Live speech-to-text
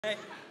All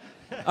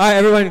right,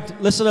 everyone,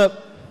 listen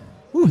up.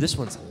 Ooh, this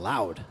one's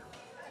loud.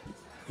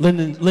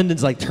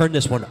 Lyndon's like, turn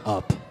this one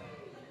up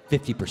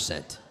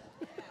 50%.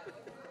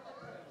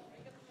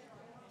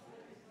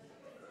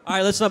 All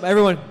right, listen up,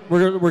 everyone.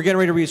 We're getting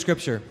ready to read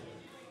scripture.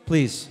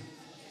 Please.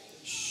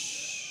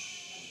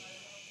 Shh.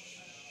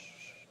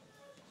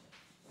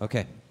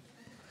 Okay.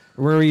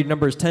 We're going to read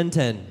Numbers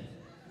 10:10.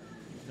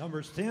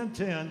 Numbers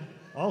 10:10.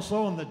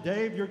 Also on the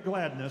day of your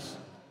gladness,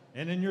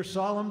 and in your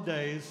solemn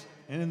days,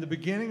 and in the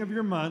beginning of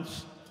your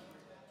months,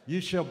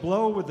 you shall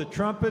blow with the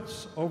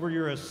trumpets over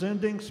your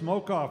ascending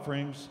smoke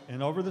offerings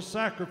and over the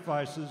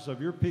sacrifices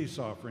of your peace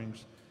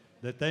offerings,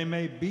 that they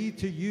may be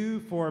to you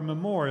for a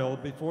memorial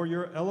before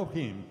your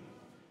Elohim.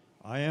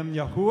 I am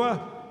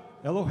Yahuwah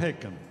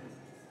Elohechem.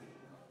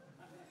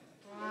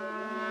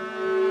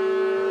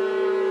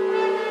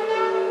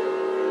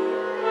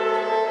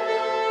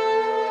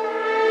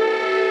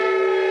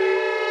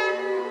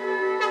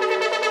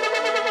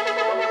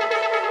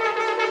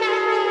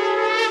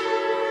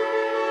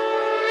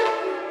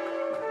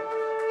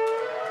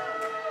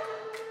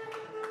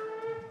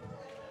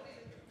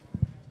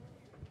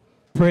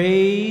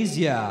 Praise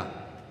Yah.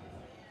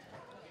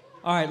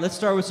 All right, let's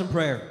start with some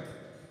prayer.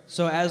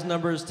 So as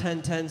Numbers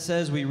 10:10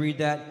 says, we read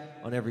that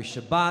on every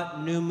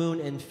Shabbat, new moon,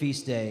 and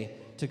feast day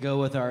to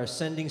go with our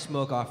ascending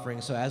smoke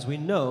offering. So as we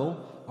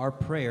know, our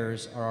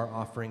prayers are our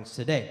offerings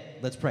today.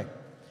 Let's pray.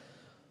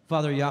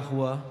 Father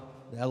Yahuwah,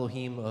 the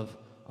Elohim of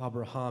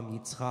Abraham,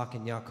 Yitzchak,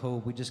 and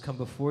Yaakov, we just come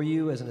before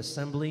you as an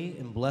assembly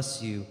and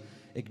bless you,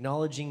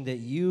 acknowledging that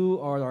you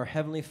are our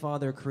Heavenly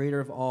Father, creator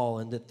of all,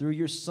 and that through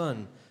your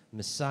Son,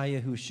 Messiah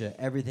Husha,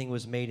 everything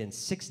was made in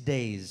 6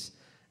 days,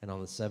 and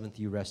on the seventh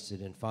you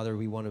rested. And Father,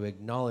 we want to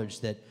acknowledge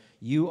that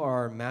you are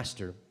our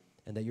master,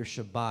 and that your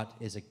Shabbat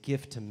is a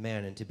gift to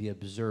man and to be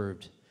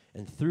observed.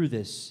 And through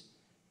this,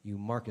 you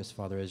mark us,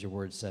 Father, as your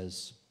word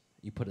says.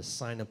 You put a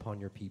sign upon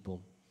your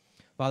people.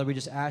 Father, we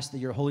just ask that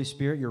your Holy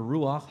Spirit, your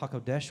Ruach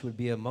HaKodesh, would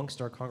be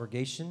amongst our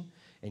congregation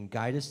and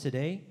guide us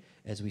today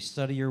as we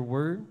study your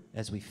word,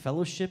 as we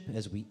fellowship,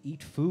 as we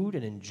eat food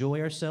and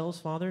enjoy ourselves,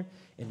 Father,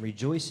 and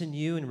rejoice in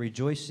you and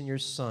rejoice in your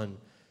Son,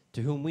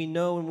 to whom we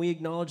know and we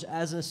acknowledge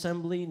as an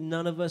assembly,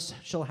 none of us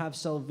shall have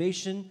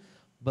salvation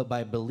but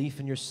by belief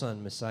in your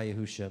Son, Messiah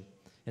Husha.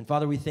 And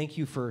Father, we thank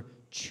you for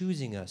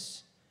choosing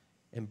us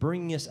and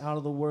bringing us out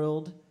of the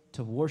world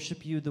to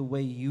worship you the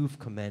way you've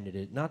commanded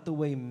it, not the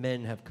way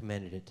men have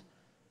commanded it,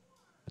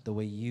 but the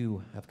way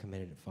you have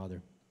commanded it,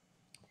 Father.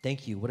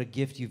 Thank you. What a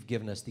gift you've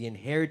given us, the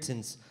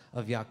inheritance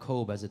of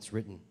Yaakov as it's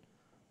written,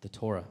 the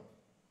Torah.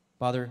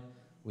 Father,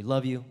 we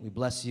love you. We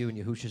bless you in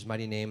Yahushua's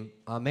mighty name.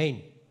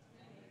 Amen.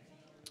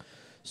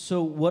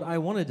 So what I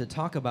wanted to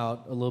talk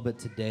about a little bit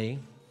today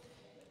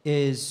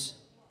is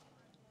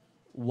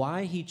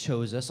why he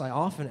chose us. I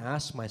often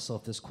ask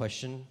myself this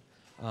question.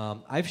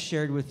 I've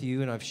shared with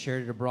you, and I've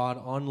shared it abroad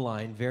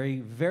online very,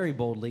 very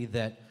boldly,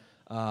 that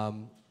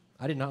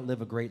I did not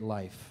live a great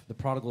life. The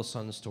prodigal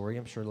son story,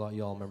 I'm sure a lot of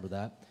you all remember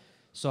that.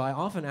 So I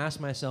often ask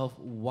myself,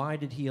 why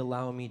did he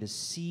allow me to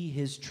see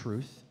his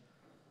truth,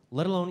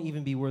 let alone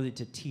even be worthy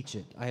to teach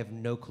it? I have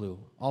no clue.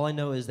 All I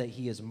know is that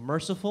he is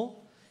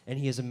merciful and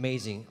he is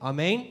amazing.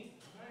 Amen? Amen.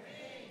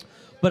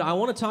 But I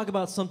want to talk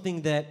about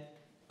something that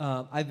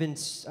I've been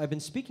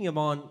speaking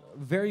about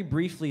very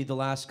briefly the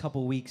last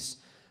couple weeks.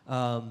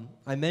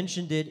 I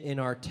mentioned it in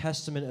our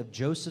Testament of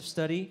Joseph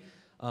study,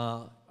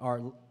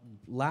 our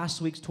last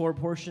week's Torah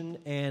portion,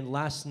 and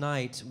last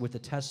night with the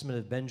Testament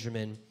of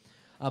Benjamin,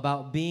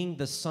 about being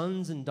the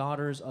sons and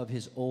daughters of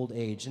his old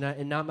age.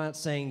 And I'm not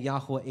saying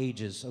Yahweh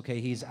ages, okay?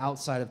 He's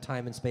outside of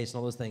time and space and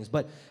all those things.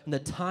 But in the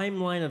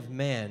timeline of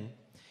man,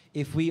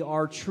 if we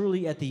are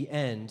truly at the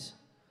end,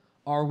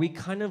 are we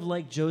kind of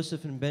like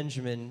Joseph and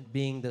Benjamin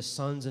being the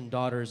sons and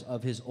daughters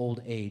of his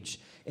old age?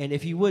 And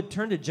if you would,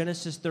 turn to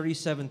Genesis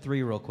 37:3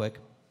 real quick.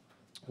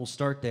 We'll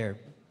start there.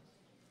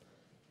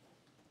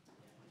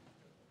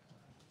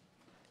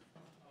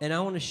 And I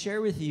want to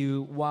share with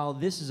you, while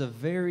this is a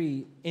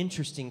very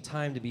interesting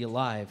time to be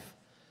alive,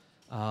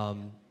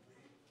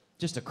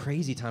 just a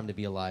crazy time to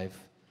be alive,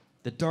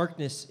 the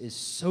darkness is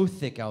so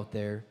thick out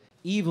there.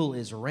 Evil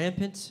is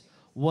rampant.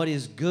 What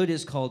is good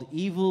is called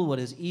evil. What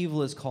is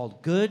evil is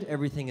called good.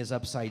 Everything is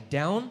upside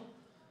down.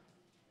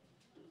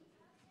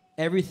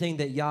 Everything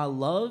that Yah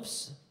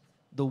loves,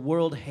 the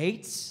world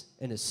hates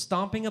and is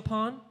stomping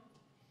upon.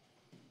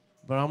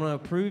 But I'm going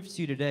to prove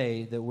to you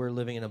today that we're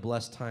living in a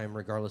blessed time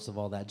regardless of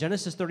all that.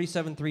 Genesis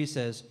 37:3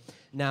 says,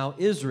 now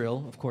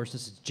Israel, of course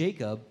this is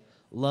Jacob,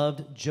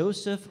 loved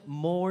Joseph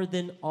more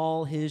than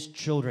all his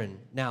children.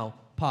 Now,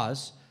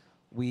 pause.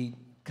 We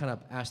kind of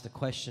asked the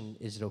question,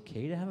 is it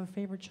okay to have a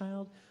favorite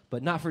child?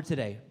 But not for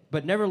today.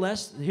 But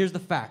nevertheless, here's the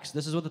facts.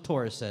 This is what the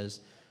Torah says,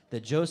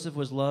 that Joseph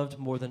was loved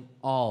more than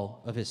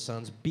all of his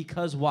sons.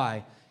 Because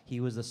why? He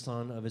was the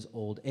son of his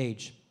old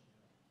age.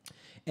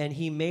 And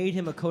he made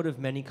him a coat of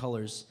many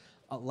colors.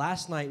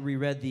 Last night we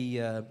read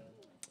the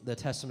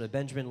Testament of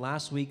Benjamin.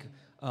 Last week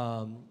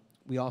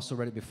we also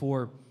read it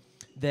before.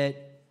 That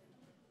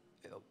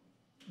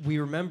we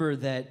remember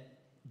that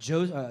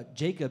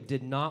Jacob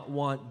did not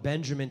want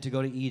Benjamin to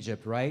go to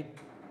Egypt, right?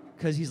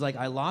 Because he's like,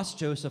 I lost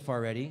Joseph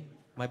already,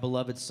 my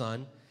beloved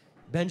son.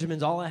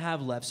 Benjamin's all I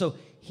have left. So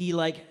he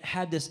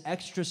had this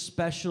extra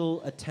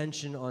special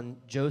attention on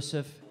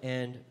Joseph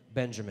and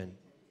Benjamin,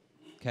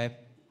 okay?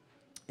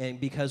 And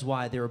because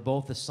why? They were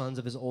both the sons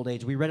of his old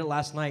age. We read it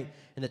last night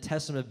in the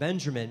Testament of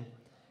Benjamin.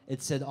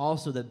 It said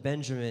also that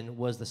Benjamin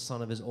was the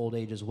son of his old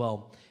age as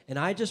well. And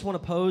I just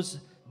want to pose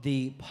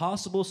the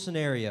possible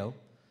scenario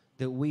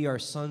that we are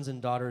sons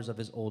and daughters of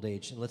his old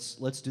age. And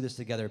let's do this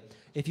together.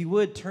 If you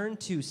would, turn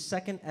to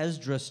 2nd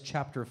Esdras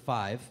chapter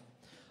 5.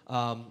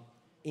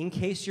 In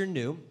case you're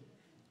new,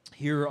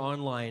 here or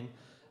online,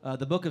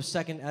 the book of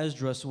 2nd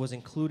Esdras was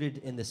included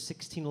in the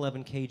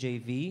 1611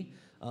 KJV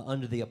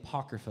under the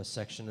Apocrypha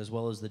section, as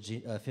well as the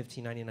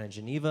 1599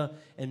 Geneva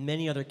and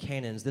many other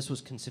canons. This was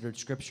considered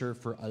scripture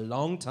for a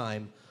long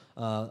time,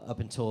 up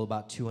until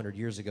about 200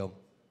 years ago.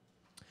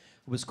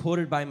 It was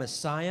quoted by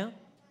Messiah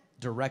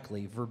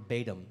directly,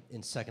 verbatim,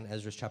 in 2nd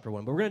Esdras chapter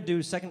 1. But we're going to do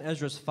 2nd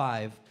Esdras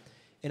 5,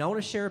 and I want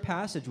to share a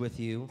passage with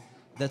you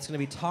that's going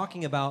to be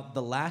talking about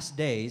the last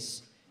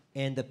days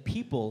and the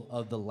people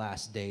of the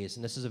last days.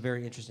 And this is a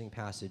very interesting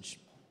passage.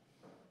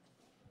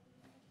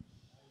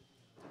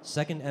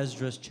 2nd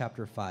Esdras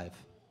chapter 5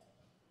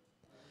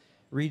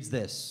 reads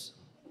this.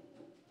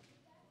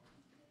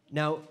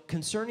 Now,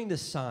 concerning the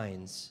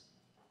signs,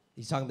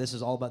 this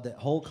is all about, the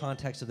whole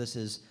context of this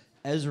is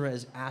Ezra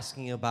is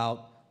asking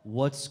about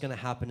what's going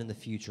to happen in the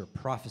future,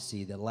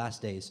 prophecy, the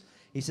last days.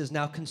 He says,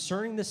 now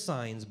concerning the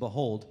signs,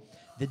 behold,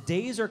 the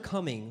days are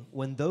coming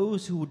when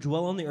those who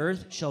dwell on the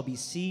earth shall be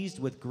seized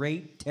with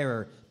great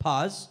terror.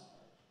 Pause.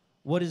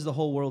 What is the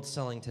whole world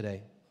selling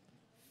today?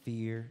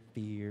 Fear,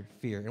 fear,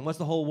 fear. And what's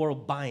the whole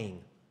world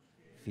buying?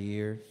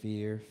 Fear,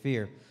 fear,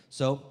 fear.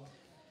 So,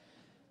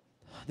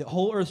 the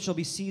whole earth shall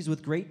be seized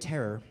with great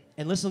terror.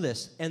 And listen to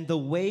this. And the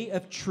way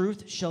of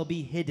truth shall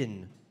be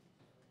hidden.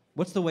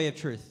 What's the way of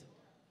truth?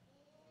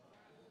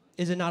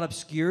 Is it not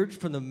obscured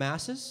from the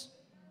masses?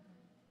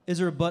 Is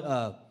there but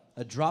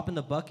a drop in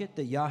the bucket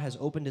that Yah has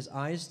opened his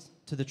eyes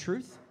to the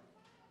truth?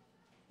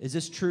 Is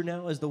this true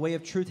now? Is the way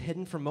of truth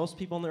hidden from most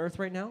people on the earth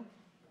right now?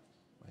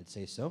 I'd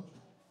say so.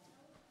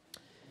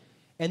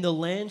 And the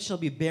land shall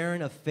be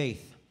barren of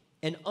faith,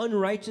 and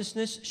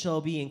unrighteousness shall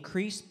be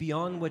increased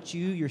beyond what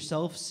you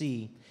yourself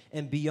see,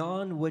 and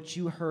beyond what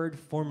you heard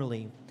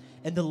formerly.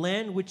 And the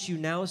land which you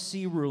now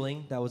see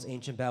ruling, that was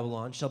ancient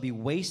Babylon, shall be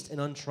waste and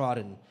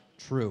untrodden.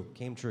 True,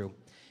 came true.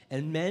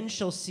 And men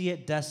shall see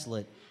it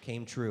desolate,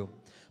 came true.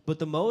 But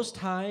the Most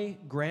High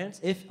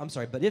grants, if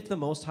the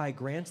Most High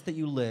grants that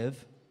you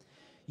live,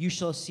 you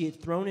shall see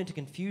it thrown into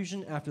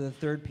confusion after the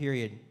third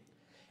period.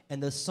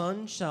 And the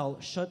sun shall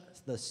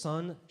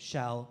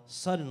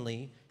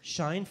suddenly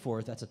shine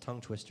forth, that's a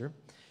tongue twister,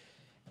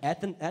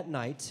 at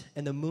night,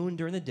 and the moon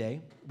during the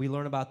day. We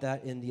learn about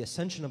that in the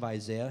Ascension of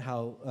Isaiah,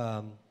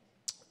 how,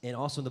 and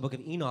also in the book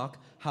of Enoch,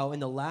 how in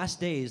the last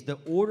days, the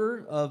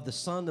order of the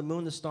sun, the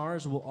moon, the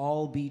stars will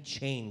all be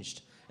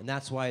changed. And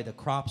that's why the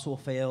crops will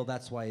fail.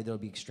 That's why there'll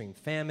be extreme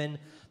famine.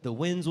 The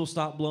winds will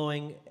stop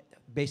blowing.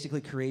 Basically,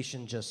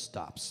 creation just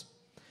stops.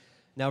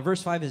 Now,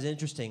 verse 5 is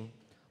interesting.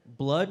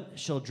 Blood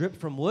shall drip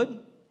from wood,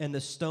 and the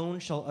stone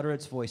shall utter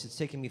its voice. It's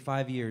taken me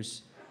 5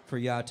 years for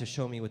Yah to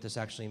show me what this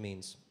actually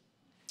means.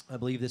 I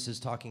believe this is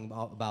talking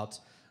about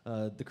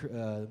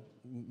the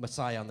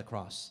Messiah on the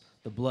cross.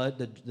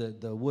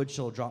 The wood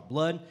shall drop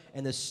blood,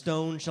 and the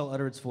stone shall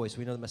utter its voice.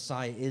 We know the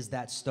Messiah is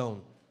that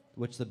stone,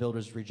 which the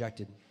builders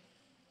rejected.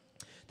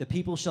 The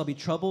people shall be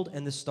troubled,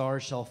 and the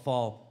stars shall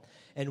fall.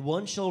 And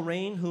one shall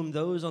reign whom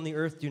those on the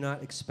earth do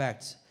not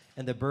expect,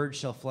 and the birds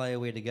shall fly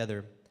away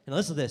together. And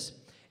listen to this.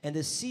 And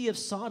the sea of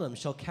Sodom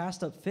shall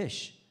cast up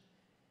fish.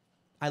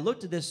 I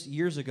looked at this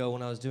years ago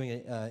when I was doing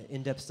an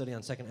in-depth study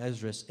on 2nd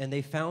Esdras, and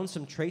they found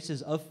some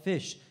traces of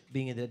fish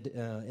being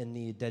in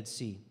the Dead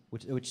Sea,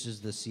 which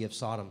is the Sea of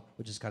Sodom,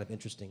 which is kind of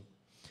interesting.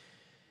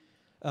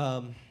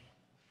 And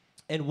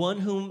one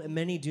whom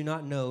many do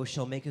not know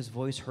shall make his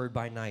voice heard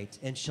by night,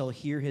 and shall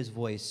hear his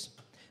voice.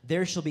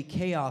 There shall be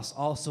chaos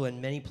also in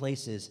many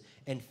places,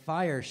 and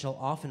fire shall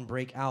often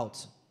break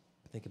out.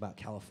 Think about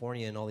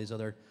California and all these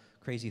other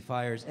crazy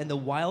fires. And the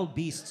wild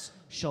beasts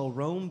shall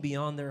roam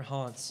beyond their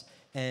haunts,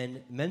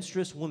 and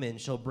menstruous women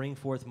shall bring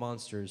forth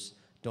monsters.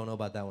 Don't know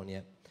about that one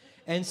yet.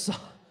 And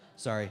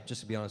sorry,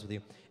 just to be honest with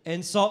you.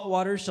 And salt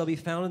water shall be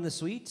found in the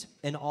sweet,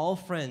 and all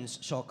friends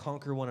shall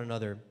conquer one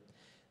another.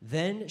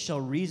 Then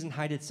shall reason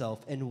hide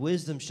itself, and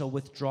wisdom shall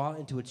withdraw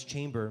into its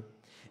chamber.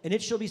 And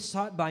it shall be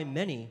sought by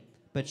many,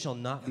 but shall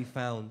not be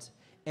found.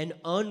 And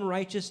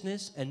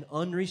unrighteousness and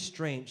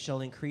unrestraint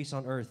shall increase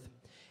on earth.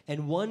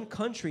 And one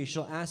country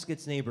shall ask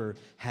its neighbor,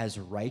 has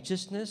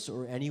righteousness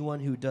or anyone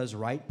who does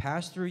right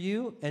pass through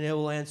you? And it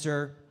will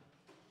answer,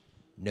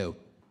 no.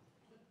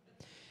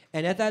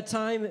 And at that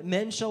time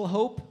men shall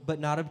hope, but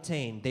not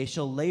obtain. They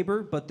shall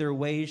labor, but their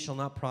ways shall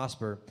not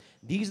prosper.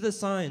 These are the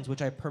signs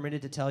which I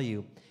permitted to tell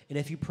you. And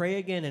if you pray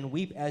again and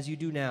weep as you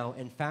do now,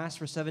 and fast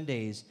for 7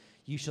 days,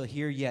 you shall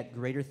hear yet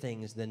greater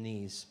things than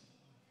these.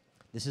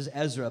 This is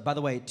Ezra. By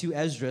the way, to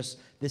Esdras,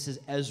 this is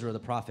Ezra the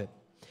prophet.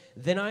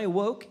 Then I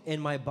awoke,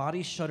 and my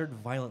body shuddered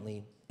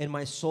violently, and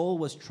my soul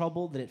was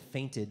troubled that it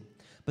fainted.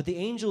 But the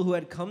angel who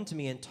had come to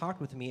me and talked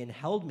with me and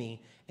held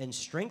me and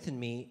strengthened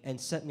me and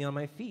set me on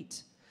my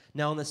feet.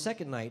 Now on the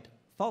second night,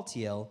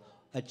 Phaltiel,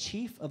 a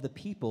chief of the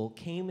people,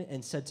 came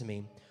and said to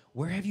me,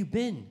 Where have you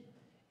been?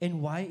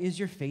 And why is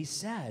your face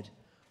sad?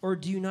 Or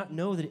do you not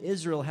know that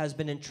Israel has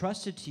been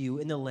entrusted to you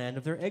in the land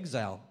of their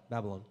exile,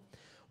 Babylon?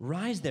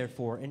 Rise,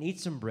 therefore, and eat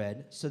some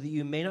bread, so that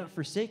you may not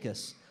forsake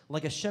us,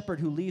 like a shepherd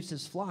who leaves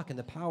his flock in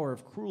the power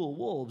of cruel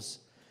wolves.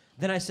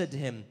 Then I said to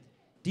him,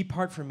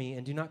 Depart from me,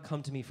 and do not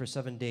come to me for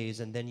 7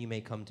 days, and then you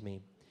may come to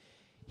me.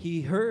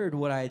 He heard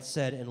what I had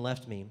said and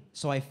left me.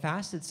 So I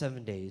fasted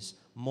 7 days,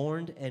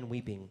 mourned and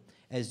weeping,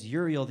 as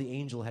Uriel the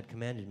angel had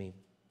commanded me.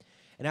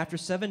 And after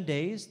 7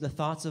 days, the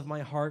thoughts of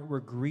my heart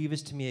were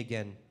grievous to me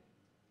again. You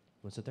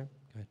want to sit there?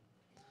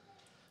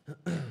 Go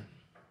ahead.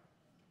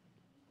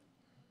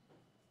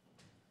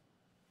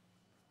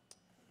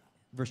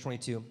 Verse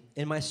 22,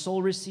 And my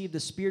soul received the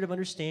spirit of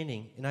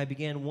understanding, and I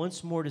began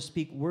once more to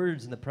speak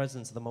words in the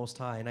presence of the Most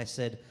High. And I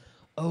said,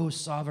 O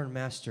sovereign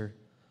master,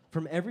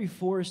 from every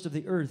forest of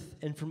the earth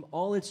and from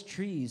all its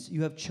trees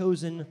you have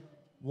chosen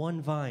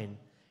one vine,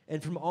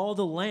 and from all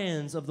the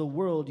lands of the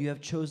world you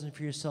have chosen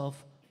for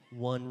yourself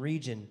one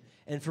region,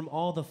 and from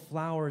all the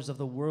flowers of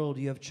the world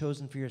you have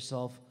chosen for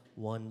yourself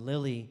one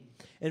lily,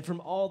 and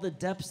from all the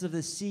depths of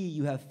the sea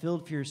you have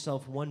filled for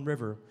yourself one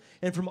river,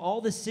 and from all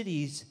the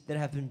cities that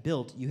have been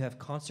built you have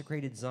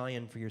consecrated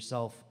Zion for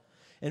yourself,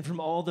 and from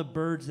all the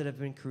birds that have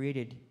been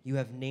created you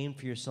have named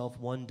for yourself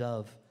one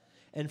dove,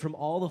 and from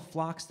all the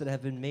flocks that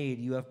have been made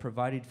you have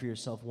provided for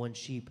yourself one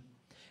sheep,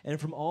 and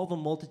from all the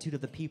multitude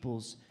of the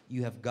peoples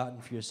you have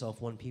gotten for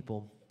yourself one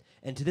people.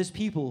 And to this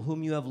people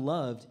whom you have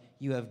loved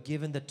you have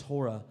given the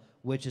Torah,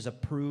 which is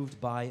approved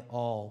by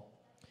all.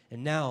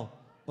 And now,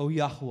 O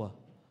Yahweh,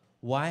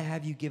 why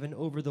have you given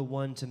over the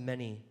one to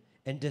many,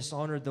 and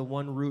dishonored the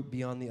one root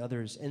beyond the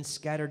others, and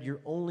scattered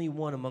your only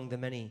one among the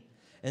many?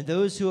 And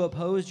those who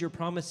opposed your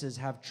promises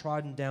have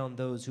trodden down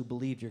those who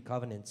believed your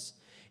covenants.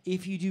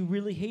 If you do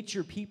really hate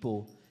your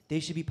people, they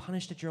should be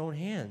punished at your own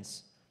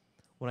hands.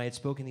 When I had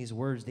spoken these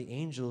words, the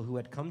angel who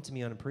had come to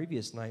me on a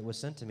previous night was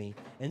sent to me,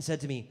 and said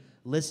to me,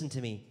 Listen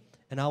to me,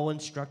 and I will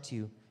instruct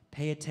you.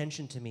 Pay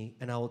attention to me,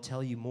 and I will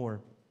tell you more.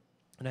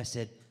 And I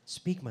said,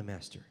 Speak, my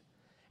master.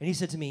 And he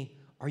said to me,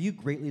 Are you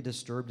greatly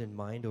disturbed in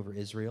mind over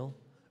Israel?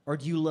 Or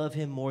do you love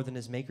him more than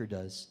his maker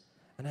does?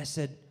 And I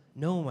said,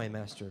 No, my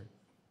master,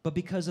 but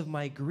because of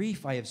my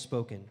grief I have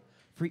spoken.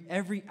 For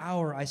every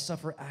hour I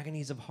suffer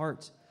agonies of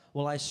heart,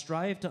 while I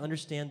strive to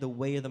understand the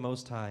way of the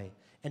Most High,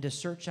 and to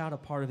search out a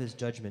part of his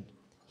judgment.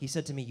 He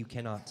said to me, You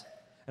cannot.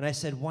 And I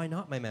said, Why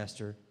not, my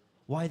master?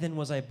 Why then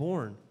was I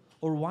born?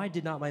 Or why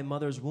did not my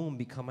mother's womb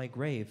become my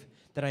grave,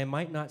 that I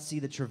might not see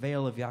the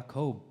travail of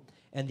Jacob,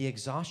 and the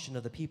exhaustion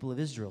of the people of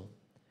Israel?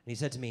 And he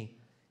said to me,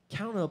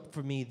 Count up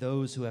for me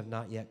those who have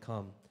not yet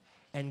come,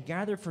 and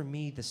gather for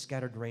me the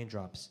scattered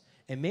raindrops,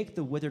 and make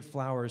the withered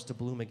flowers to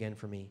bloom again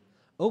for me.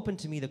 Open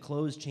to me the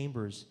closed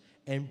chambers,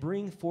 and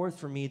bring forth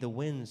for me the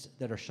winds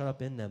that are shut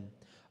up in them.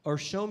 Or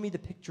show me the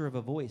picture of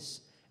a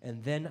voice,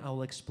 and then I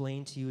will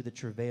explain to you the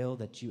travail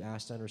that you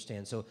asked to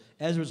understand. So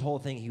Ezra's whole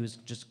thing, he was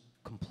just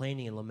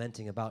complaining and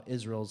lamenting about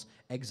Israel's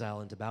exile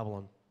into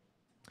Babylon.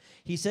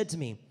 He said to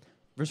me,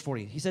 verse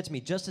 40, he said to me,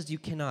 Just as you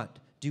cannot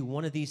do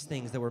one of these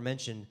things that were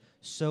mentioned,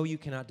 so you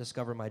cannot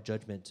discover my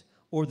judgment,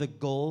 or the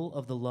goal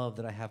of the love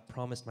that I have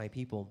promised my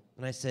people.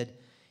 And I said,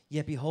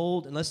 Yet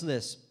behold, and listen to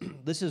this.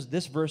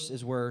 This verse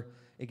is where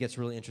it gets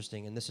really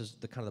interesting, and this is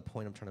the kind of the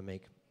point I'm trying to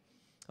make.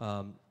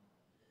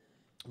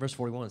 Verse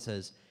 41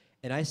 says,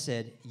 And I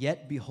said,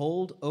 Yet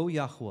behold, O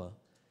Yahweh,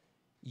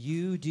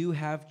 you do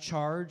have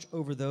charge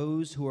over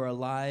those who are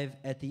alive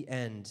at the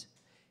end.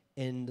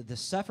 In the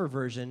Sefer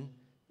version,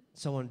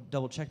 someone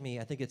double check me,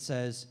 I think it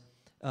says,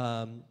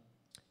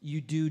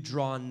 you do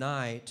draw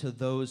nigh to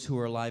those who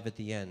are alive at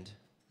the end.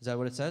 Is that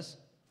what it says?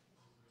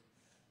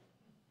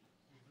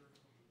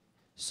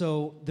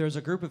 So there's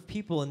a group of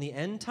people in the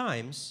end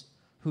times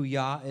who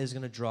Yah is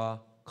going to draw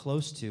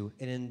close to.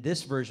 And in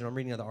this version, I'm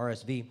reading out the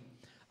RSV.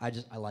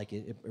 I like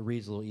it. It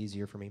reads a little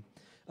easier for me.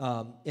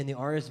 In the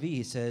RSV,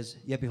 he says,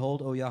 Yet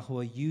behold, O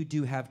Yahweh, you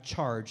do have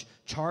charge.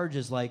 Charge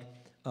is like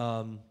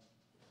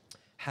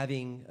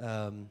having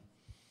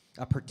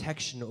a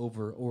protection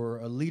over or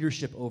a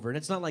leadership over. And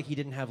it's not like he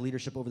didn't have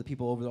leadership over the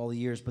people over all the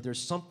years, but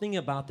there's something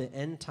about the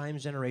end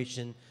times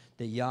generation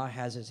that Yah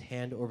has his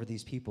hand over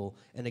these people.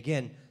 And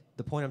again,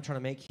 the point I'm trying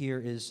to make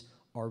here is,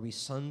 are we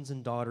sons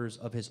and daughters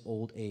of his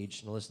old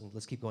age? Now listen,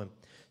 let's keep going.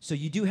 So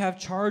you do have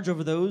charge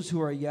over those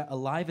who are yet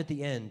alive at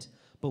the end.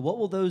 But what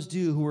will those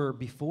do who are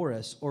before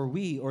us, or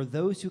we, or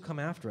those who come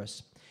after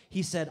us?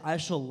 He said, I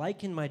shall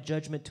liken my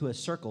judgment to a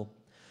circle.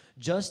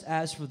 Just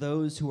as for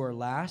those who are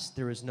last,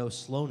 there is no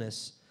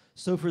slowness,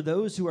 so for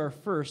those who are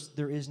first,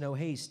 there is no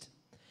haste.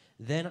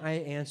 Then I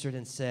answered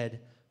and said,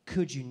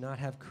 Could you not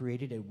have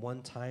created at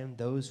one time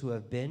those who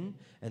have been,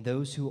 and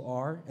those who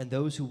are, and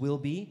those who will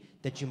be,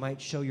 that you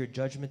might show your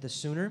judgment the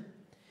sooner?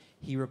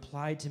 He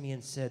replied to me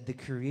and said, the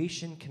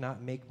creation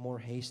cannot make more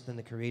haste than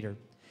the Creator.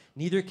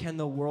 Neither can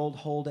the world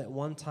hold at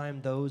one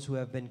time those who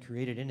have been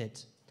created in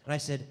it. And I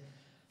said,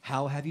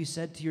 how have you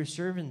said to your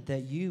servant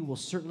that you will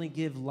certainly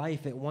give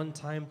life at one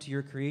time to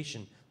your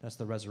creation? That's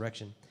the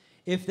resurrection.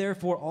 If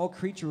therefore all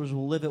creatures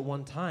will live at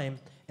one time,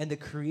 and the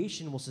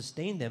creation will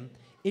sustain them,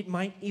 it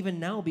might even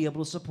now be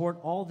able to support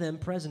all them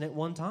present at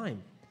one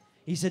time.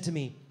 He said to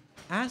me,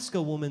 ask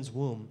a woman's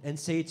womb, and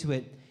say to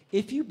it,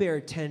 if you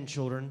bear 10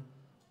 children,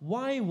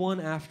 why one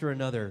after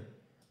another?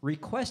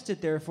 Request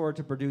it therefore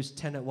to produce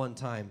 10 at one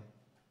time.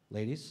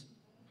 Ladies,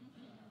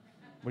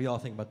 what do y'all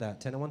think about that?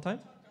 10 at one time?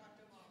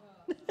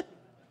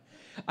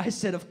 I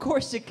said, of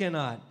course it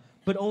cannot,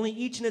 but only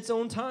each in its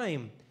own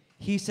time.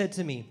 He said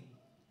to me,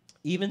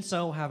 even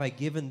so have I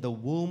given the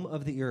womb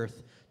of the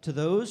earth to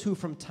those who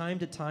from time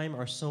to time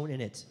are sown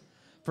in it.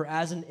 For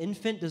as an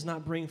infant does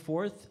not bring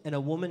forth, and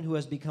a woman who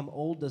has become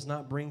old does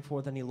not bring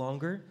forth any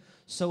longer,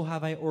 so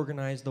have I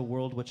organized the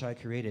world which I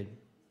created.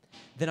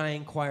 Then I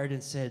inquired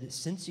and said,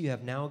 since you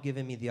have now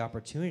given me the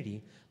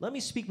opportunity, let me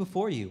speak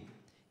before you.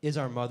 Is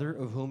our mother,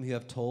 of whom you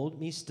have told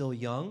me, still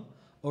young,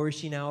 or is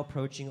she now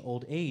approaching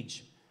old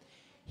age?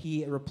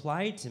 He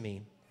replied to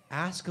me,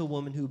 ask a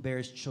woman who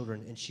bears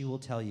children, and she will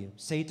tell you.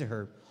 Say to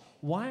her,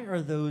 why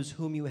are those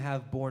whom you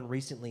have borne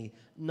recently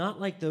not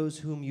like those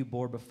whom you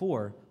bore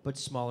before, but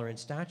smaller in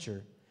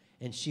stature?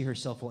 And she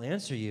herself will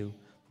answer you,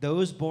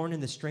 those born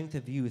in the strength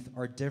of youth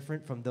are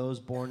different from those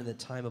born in the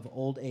time of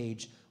old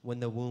age when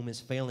the womb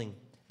is failing.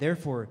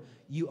 Therefore,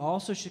 you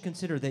also should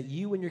consider that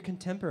you and your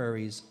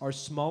contemporaries are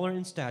smaller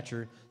in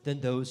stature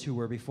than those who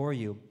were before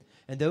you.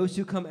 And those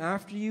who come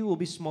after you will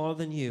be smaller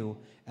than you,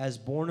 as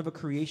born of a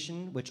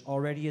creation which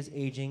already is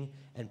aging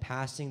and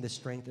passing the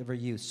strength of her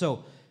youth.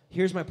 So,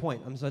 here's my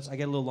point. I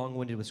get a little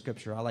long-winded with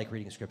Scripture. I like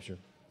reading Scripture.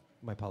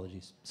 My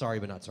apologies. Sorry,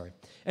 but not sorry.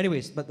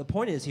 Anyways, but the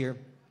point is here,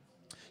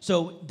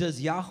 so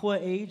does Yahweh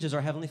age? Does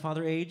our Heavenly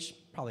Father age?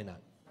 Probably not.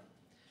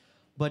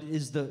 But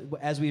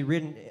as we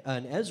read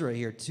in Ezra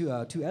here,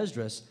 to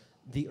Esdras,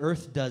 the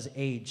earth does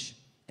age.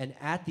 And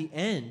at the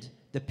end,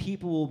 the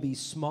people will be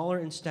smaller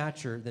in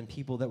stature than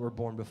people that were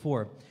born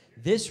before.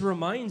 This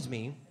reminds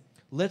me,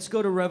 let's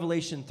go to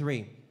Revelation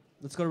 3.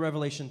 Let's go to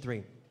Revelation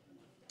 3.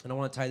 And I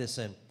want to tie this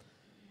in.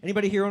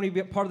 Anybody here want to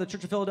be part of the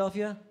Church of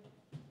Philadelphia?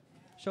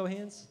 Show of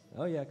hands.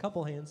 Oh, yeah, a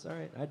couple hands. All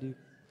right,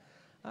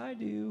 I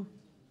do.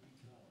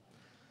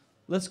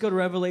 Let's go to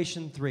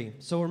Revelation 3.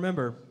 So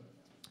remember,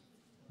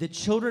 the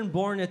children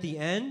born at the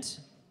end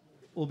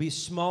will be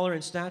smaller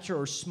in stature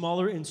or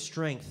smaller in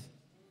strength,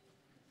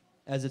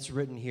 as it's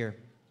written here.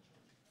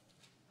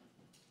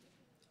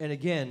 And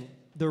again,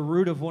 the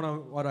root of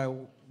what I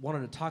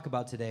wanted to talk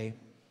about today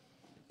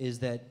is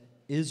that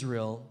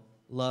Israel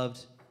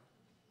loved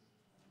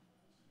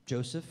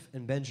Joseph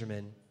and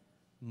Benjamin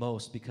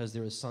most because they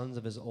were sons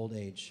of his old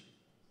age.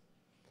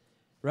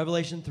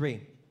 Revelation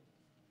 3,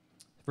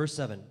 verse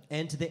 7.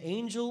 And to the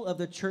angel of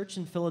the church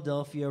in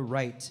Philadelphia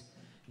write,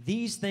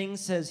 these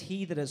things says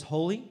he that is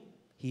holy,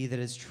 he that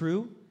is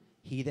true,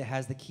 he that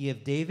has the key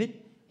of David,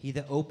 he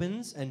that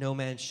opens and no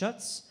man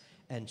shuts,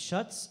 and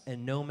shuts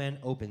and no man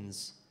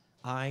opens.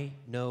 I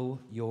know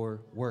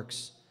your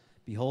works.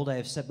 Behold, I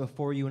have set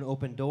before you an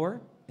open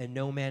door, and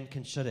no man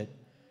can shut it.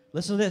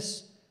 Listen to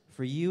this.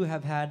 For you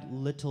have had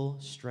little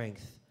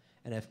strength,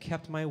 and have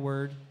kept my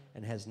word,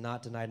 and has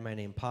not denied my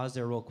name. Pause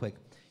there real quick.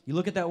 You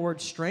look at that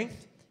word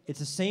strength. It's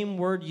the same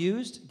word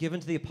used, given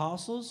to the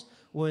apostles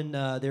when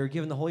they were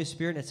given the Holy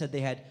Spirit, and it said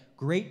they had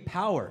great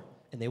power.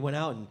 And they went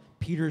out, and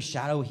Peter's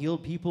shadow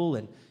healed people,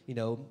 and,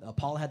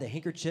 Paul had the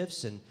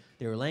handkerchiefs, and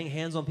they were laying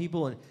hands on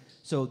people. And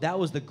so that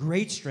was the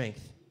great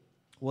strength.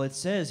 Well, it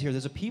says here,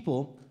 there's a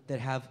people that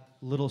have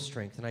little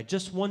strength. And I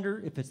just wonder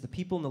if it's the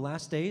people in the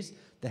last days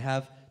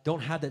that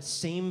don't have that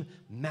same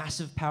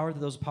massive power that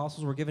those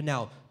apostles were given.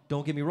 Now,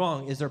 don't get me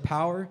wrong. Is there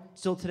power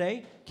still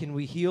today? Can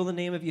we heal the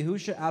name of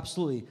Yahushua?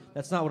 Absolutely.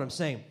 That's not what I'm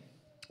saying.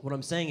 What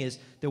I'm saying is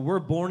that we're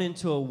born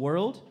into a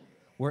world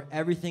where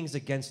everything's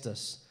against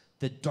us.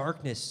 The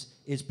darkness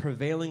is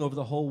prevailing over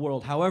the whole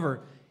world.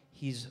 However,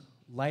 he's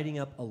lighting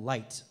up a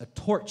light, a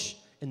torch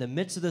in the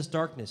midst of this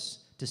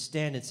darkness to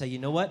stand and say, you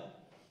know what?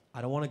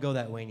 I don't want to go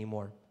that way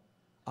anymore.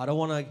 I don't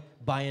want to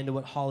buy into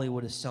what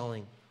Hollywood is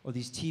selling or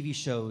these TV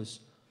shows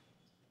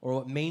or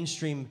what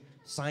mainstream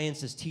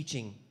science is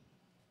teaching.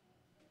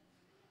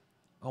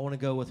 I want to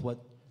go with what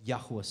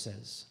Yahweh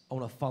says. I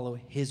want to follow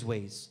his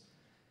ways.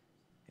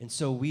 And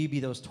so we be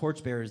those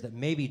torchbearers that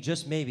maybe,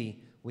 just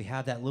maybe, we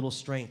have that little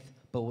strength,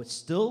 but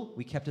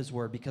we kept his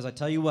word. Because I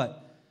tell you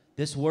what,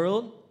 this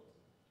world,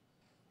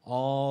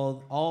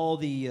 all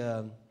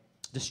the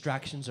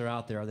distractions are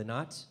out there, are they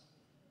not?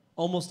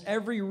 Almost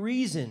every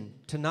reason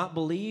to not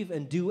believe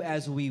and do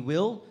as we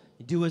will,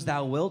 do as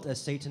thou wilt, as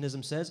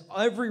Satanism says.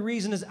 Every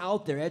reason is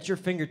out there at your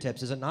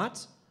fingertips, is it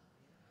not?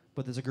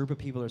 But there's a group of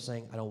people that are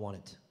saying, I don't want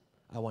it.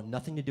 I want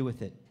nothing to do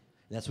with it.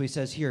 And that's what he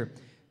says here.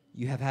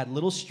 You have had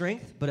little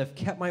strength, but have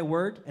kept my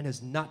word and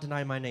has not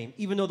denied my name.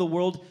 Even though the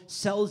world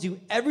sells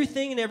you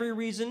everything and every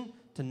reason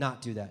to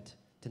not do that,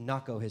 to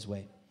not go his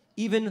way.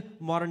 Even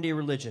modern day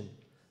religion.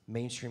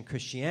 mainstream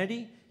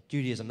Christianity,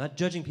 Judaism. I'm not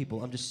judging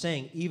people. I'm just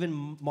saying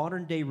even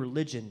modern day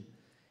religion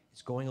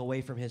is going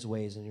away from his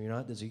ways. And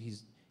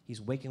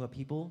he's waking up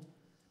people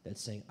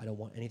that's saying, I don't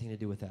want anything to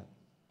do with that.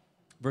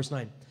 Verse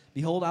 9,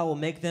 behold, I will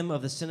make them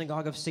of the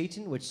synagogue of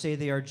Satan, which say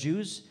they are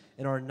Jews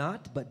and are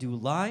not, but do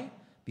lie.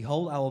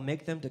 Behold, I will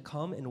make them to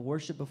come and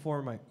worship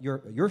before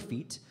your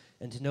feet,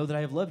 and to know that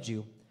I have loved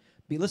you.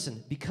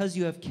 Listen, because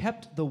you have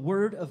kept the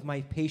word of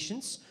my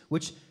patience,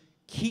 which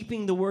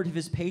keeping the word of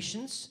his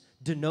patience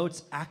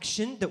denotes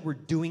action, that we're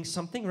doing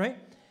something, right?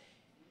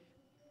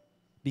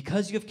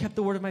 Because you have kept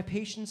the word of my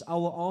patience, I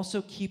will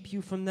also keep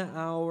you from the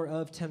hour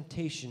of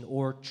temptation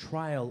or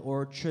trial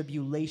or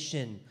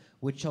tribulation,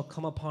 which shall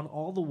come upon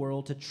all the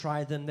world to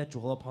try them that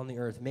dwell upon the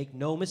earth. Make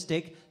no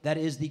mistake, that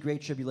is the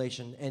great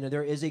tribulation. And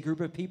there is a group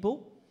of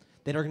people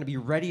that are going to be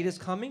ready at his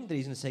coming, that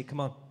he's going to say, come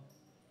on,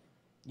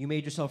 you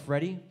made yourself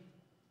ready,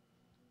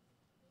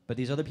 but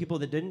these other people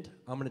that didn't,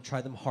 I'm going to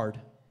try them hard.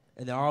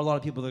 And there are a lot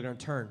of people that are going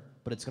to turn,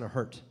 but it's going to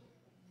hurt.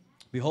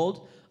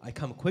 Behold, I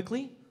come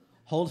quickly.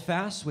 Hold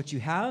fast what you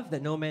have,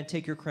 that no man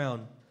take your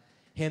crown.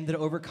 Him that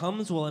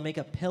overcomes will I make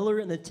a pillar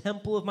in the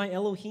temple of my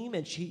Elohim,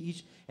 and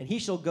he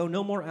shall go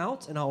no more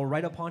out, and I will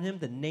write upon him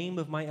the name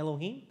of my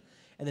Elohim,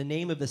 and the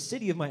name of the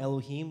city of my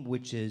Elohim,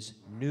 which is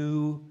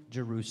New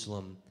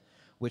Jerusalem,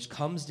 which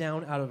comes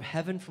down out of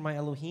heaven from my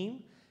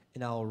Elohim,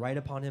 and I will write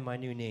upon him my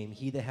new name.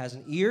 He that has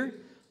an ear,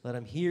 let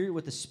him hear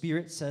what the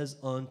Spirit says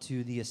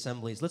unto the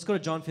assemblies. Let's go to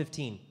John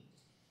 15.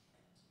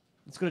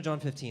 Let's go to John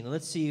 15, and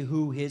let's see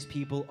who his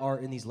people are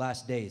in these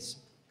last days.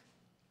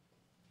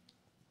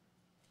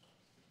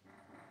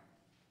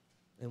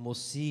 And we'll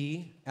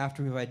see,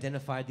 after we've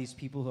identified these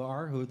people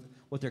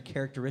what their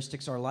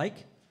characteristics are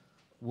like,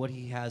 what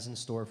he has in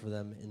store for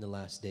them in the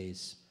last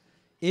days,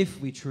 if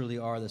we truly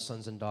are the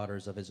sons and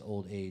daughters of his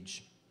old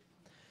age.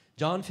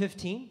 John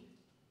 15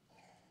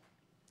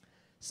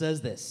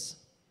 says this,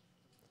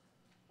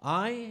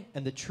 I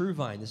am the true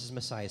vine. This is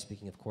Messiah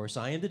speaking, of course.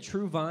 I am the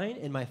true vine,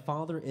 and my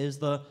Father is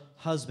the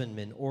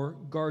husbandman or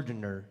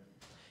gardener.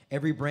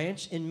 Every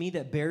branch in me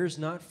that bears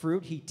not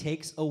fruit, he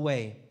takes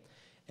away.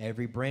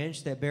 Every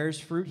branch that bears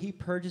fruit, he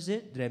purges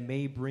it, that it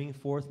may bring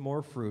forth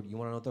more fruit. You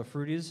want to know what the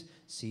fruit is?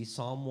 See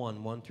Psalm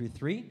 1 through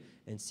 3,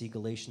 and see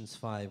Galatians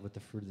 5 with the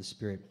fruit of the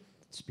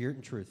Spirit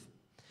and truth.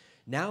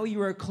 Now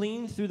you are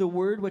clean through the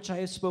word which I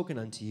have spoken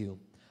unto you.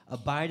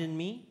 Abide in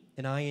me,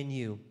 and I in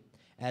you.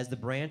 As the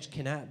branch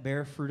cannot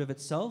bear fruit of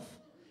itself,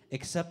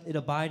 except it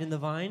abide in the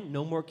vine,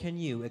 no more can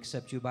you,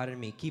 except you abide in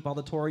me. Keep all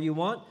the Torah you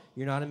want.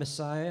 You're not a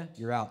Messiah.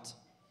 You're out.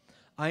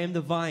 I am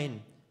the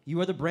vine. You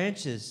are the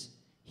branches.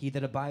 He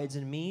that abides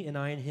in me, and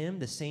I in him,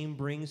 the same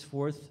brings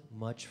forth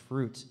much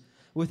fruit.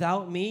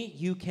 Without me,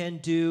 you can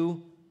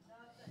do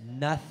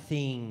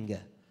nothing.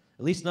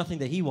 At least nothing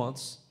that he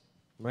wants,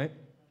 right?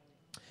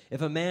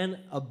 If a man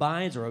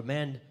abides or a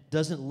man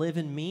doesn't live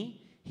in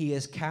me, he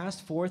is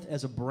cast forth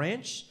as a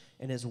branch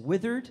and is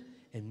withered,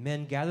 and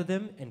men gather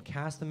them and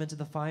cast them into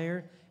the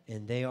fire,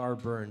 and they are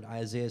burned.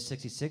 Isaiah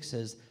 66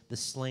 says, the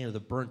slain or the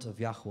burnt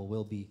of Yahweh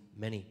will be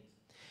many.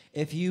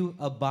 If you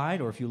abide,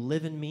 or if you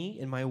live in me,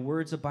 and my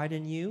words abide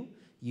in you,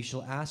 you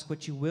shall ask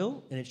what you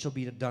will, and it shall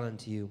be done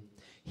unto you.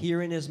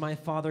 Herein is my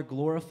Father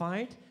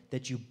glorified,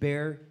 that you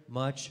bear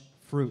much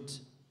fruit.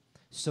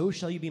 So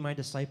shall you be my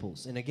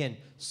disciples. And again,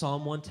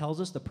 Psalm 1 tells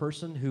us the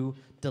person who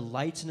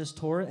delights in his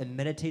Torah and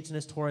meditates in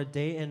his Torah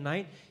day and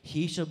night,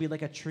 he shall be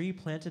like a tree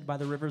planted by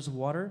the rivers of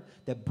water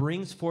that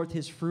brings forth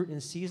his fruit in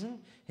season.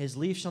 His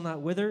leaf shall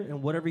not wither,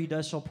 and whatever he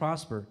does shall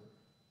prosper.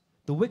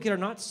 The wicked are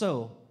not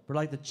so, but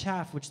like the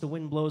chaff which the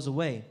wind blows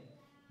away.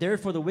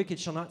 Therefore the wicked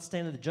shall not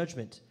stand in the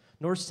judgment,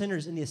 nor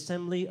sinners in the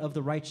assembly of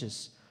the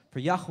righteous. For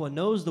Yahweh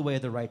knows the way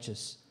of the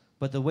righteous,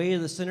 but the way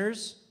of the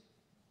sinners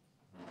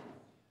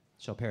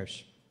shall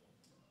perish.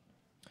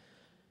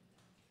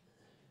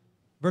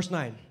 Verse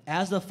 9,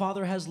 as the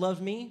Father has loved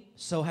me,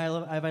 so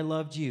have I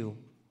loved you.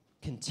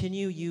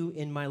 Continue you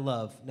in my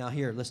love. Now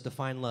here, let's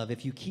define love.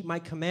 If you keep my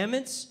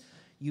commandments,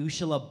 you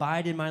shall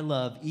abide in my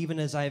love, even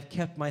as I have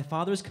kept my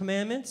Father's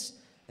commandments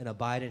and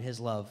abide in his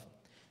love.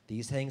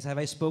 These things have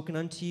I spoken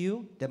unto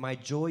you, that my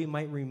joy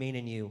might remain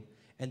in you,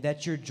 and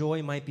that your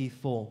joy might be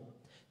full.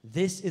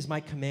 This is my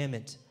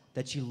commandment,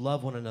 that you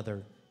love one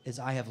another, as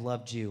I have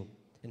loved you.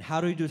 And how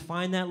do we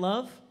define that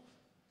love?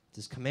 It's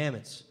his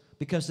commandments.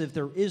 Because if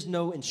there is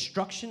no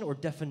instruction or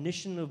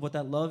definition of what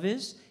that love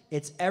is,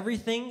 it's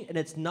everything and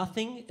it's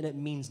nothing and it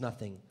means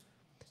nothing.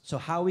 So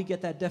how we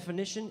get that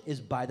definition is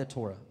by the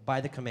Torah,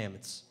 by the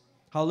commandments.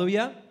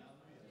 Hallelujah.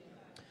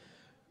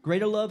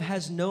 Greater love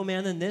has no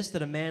man than this,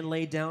 that a man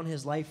lay down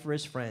his life for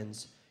his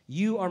friends.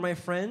 You are my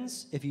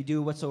friends if you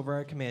do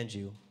whatsoever I command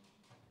you.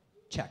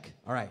 Check.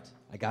 All right,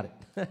 I got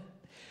it.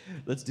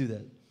 Let's do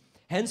that.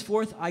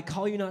 Henceforth I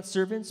call you not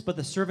servants, but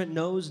the servant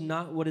knows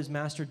not what his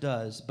master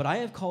does. But I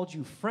have called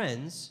you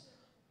friends,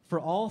 for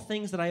all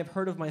things that I have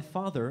heard of my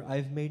Father I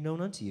have made known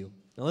unto you.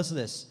 Now listen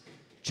to this.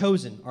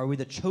 Chosen. Are we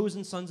the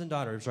chosen sons and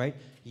daughters, right?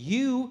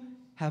 You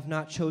have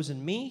not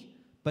chosen me,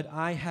 but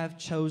I have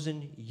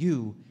chosen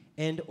you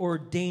and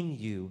ordained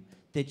you,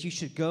 that you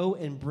should go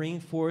and bring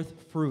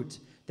forth fruit,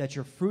 that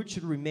your fruit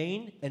should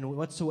remain, and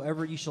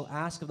whatsoever you shall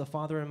ask of the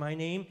Father in my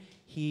name,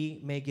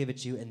 he may give it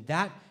to you. And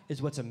that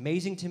is what's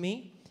amazing to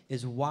me,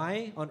 is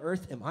why on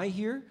earth am I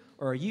here,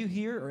 or are you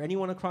here, or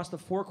anyone across the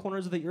four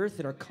corners of the earth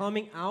that are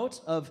coming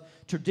out of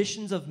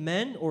traditions of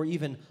men, or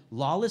even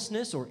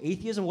lawlessness or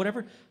atheism,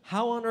 whatever?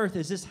 How on earth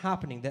is this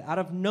happening, that out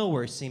of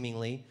nowhere,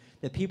 seemingly,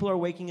 that people are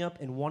waking up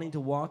and wanting to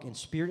walk in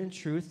spirit and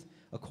truth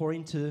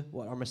according to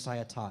what our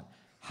Messiah taught?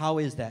 How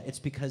is that? It's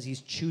because he's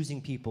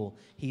choosing people.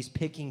 He's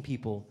picking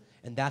people.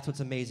 And that's what's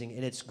amazing.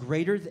 And it's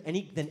greater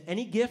than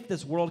any gift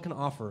this world can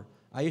offer,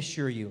 I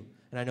assure you.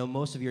 And I know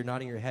most of you are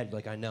nodding your head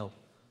like, I know.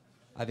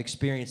 I've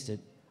experienced it.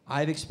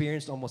 I've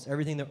experienced almost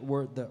everything that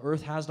the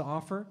earth has to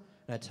offer,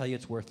 and I tell you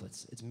it's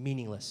worthless. It's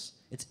meaningless.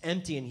 It's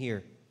empty in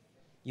here.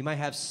 You might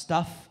have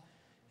stuff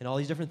and all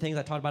these different things.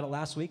 I talked about it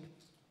last week.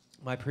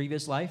 My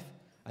previous life,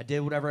 I did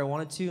whatever I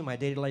wanted to. My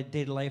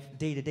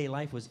day-to-day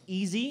life was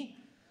easy,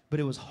 but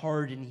it was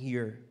hard in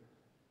here.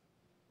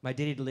 My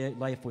day-to-day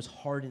life was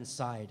hard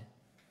inside.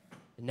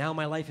 And now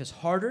my life is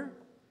harder,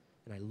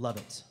 and I love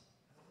it.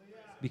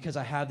 Because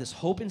I have this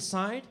hope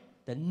inside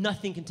that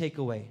nothing can take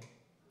away.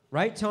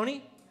 Right, Tony?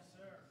 Yes,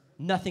 sir.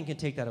 Nothing can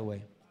take that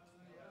away.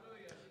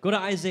 Go to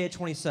Isaiah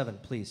 27,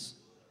 please.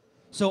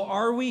 So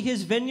are we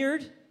his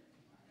vineyard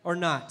or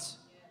not?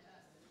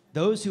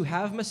 Those who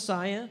have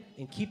Messiah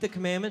and keep the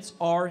commandments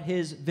are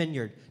his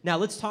vineyard. Now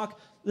let's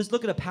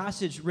look at a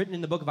passage written in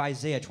the book of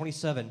Isaiah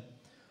 27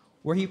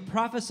 where he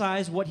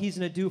prophesies what he's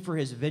going to do for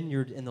his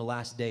vineyard in the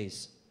last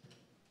days.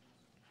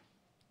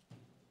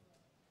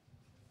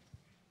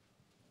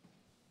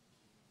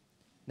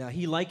 Now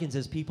he likens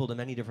his people to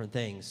many different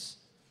things.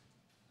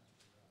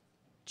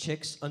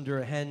 Chicks under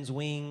a hen's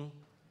wing,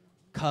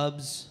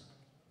 cubs,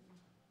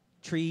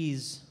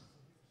 trees,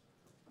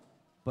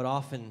 but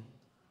often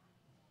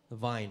a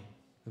vine,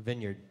 a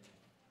vineyard.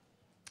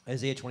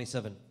 Isaiah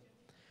 27.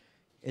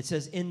 It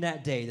says, in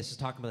that day, this is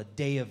talking about the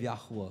day of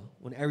Yahweh,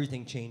 when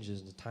everything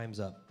changes and the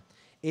time's up.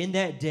 In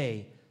that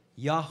day,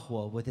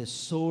 Yahweh, with his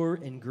sore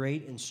and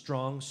great and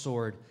strong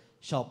sword,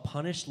 shall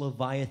punish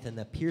Leviathan,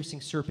 the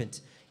piercing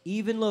serpent,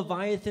 even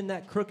Leviathan,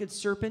 that crooked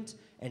serpent,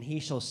 and he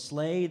shall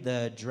slay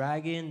the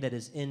dragon that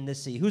is in the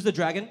sea. Who's the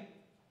dragon?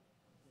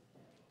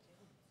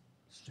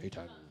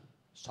 Satan.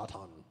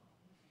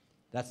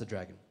 That's the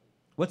dragon.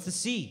 What's the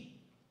sea?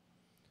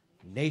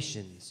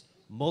 Nations,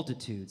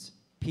 multitudes,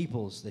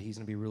 peoples that he's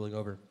going to be ruling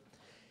over.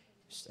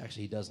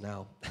 Actually, he does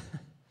now.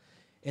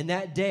 In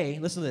that day,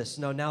 listen to this.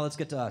 No, now let's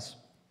get to us.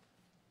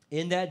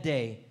 In that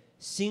day,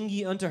 sing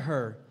ye unto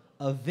her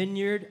a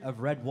vineyard of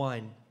red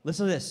wine.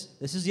 Listen to this.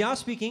 This is Yah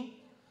speaking.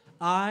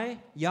 I,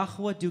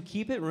 Yahweh, do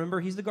keep it. Remember,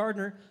 he's the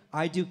gardener.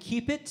 I do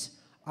keep it.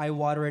 I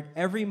water it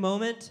every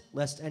moment,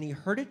 lest any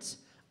hurt it.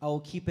 I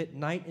will keep it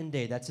night and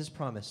day. That's his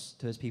promise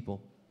to his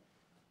people.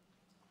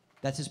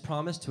 That's his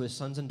promise to his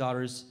sons and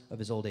daughters of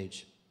his old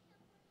age.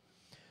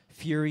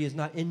 Fury is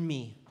not in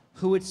me.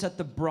 Who would set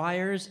the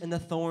briars and the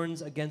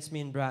thorns against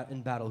me in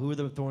battle? Who are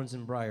the thorns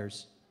and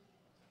briars?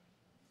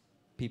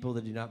 People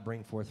that do not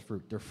bring forth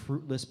fruit. They're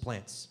fruitless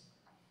plants.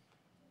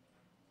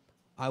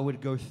 I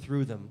would go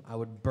through them. I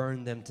would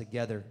burn them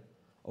together.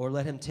 Or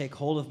let him take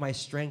hold of my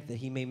strength that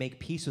he may make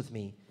peace with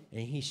me,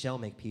 and he shall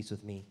make peace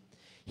with me.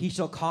 He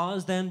shall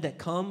cause them that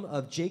come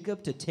of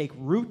Jacob to take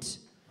root.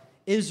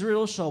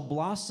 Israel shall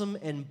blossom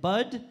and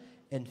bud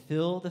and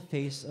fill the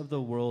face of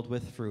the world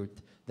with fruit.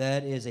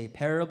 That is a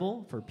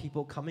parable for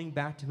people coming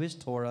back to his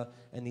Torah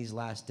in these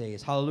last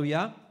days.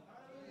 Hallelujah.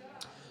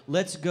 Hallelujah.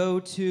 Let's go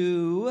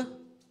to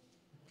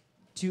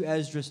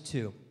Esdras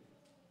 2.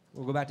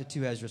 We'll go back to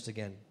 2 Esdras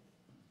again.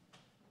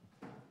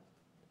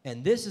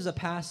 And this is a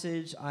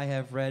passage I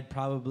have read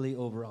probably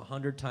over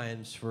 100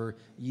 times for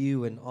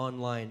you and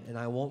online, and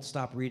I won't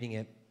stop reading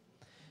it.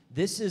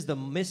 This is the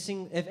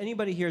missing, if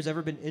anybody here has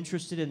ever been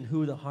interested in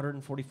who the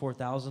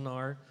 144,000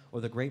 are,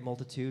 or the great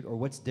multitude, or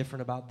what's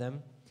different about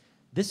them,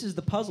 this is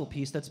the puzzle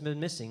piece that's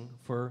been missing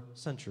for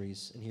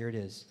centuries, and here it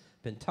is.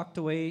 Been tucked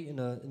away in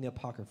the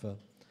Apocrypha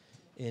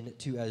in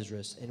 2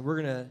 Esdras. And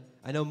we're going to,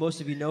 I know most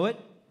of you know it,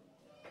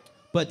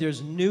 but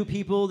there's new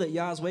people that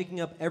Yah's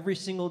waking up every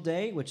single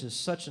day, which is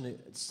such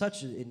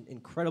an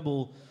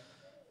incredible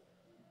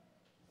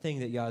thing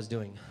that Yah's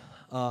doing.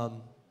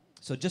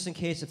 So just in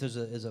case if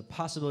there's a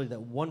possibility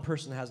that one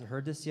person hasn't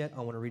heard this yet,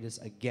 I want to read this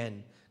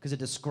again because it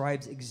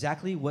describes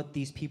exactly what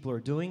these people are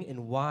doing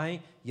and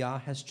why Yah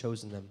has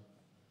chosen them.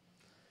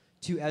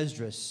 2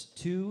 Esdras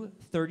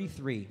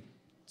 2:33.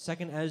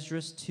 2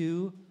 Esdras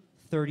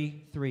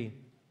 2:33.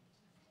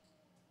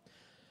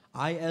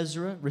 I,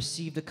 Ezra,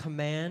 received a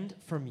command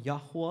from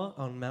Yahweh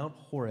on Mount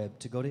Horeb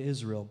to go to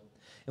Israel.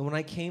 And when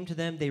I came to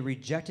them, they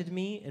rejected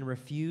me and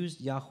refused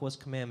Yahweh's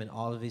commandment,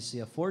 obviously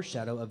a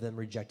foreshadow of them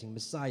rejecting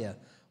Messiah,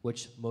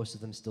 which most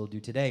of them still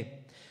do today.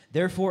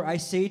 Therefore, I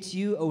say to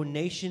you, O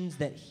nations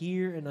that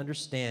hear and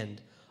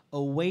understand,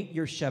 await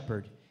your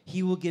shepherd.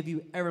 He will give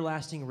you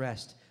everlasting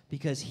rest,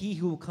 because he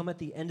who will come at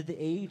the end of the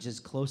age is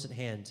close at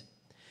hand.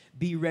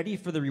 Be ready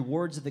for the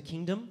rewards of the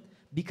kingdom,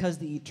 because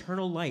the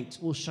eternal light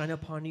will shine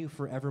upon you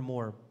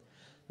forevermore.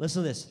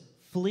 Listen to this.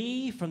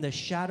 Flee from the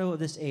shadow of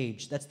this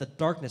age. That's the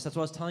darkness. That's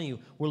what I was telling you.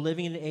 We're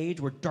living in an age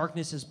where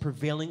darkness is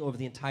prevailing over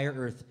the entire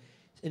earth.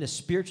 In a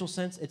spiritual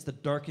sense, it's the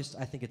darkest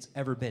I think it's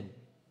ever been.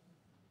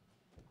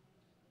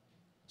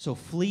 So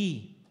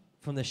flee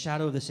from the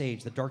shadow of this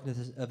age, the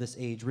darkness of this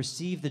age.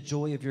 Receive the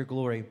joy of your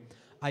glory.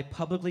 I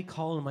publicly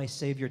call on my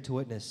Savior to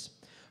witness.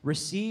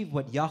 Receive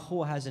what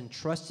Yahweh has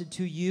entrusted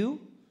to you.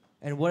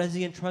 And what has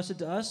he entrusted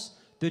to us?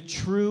 The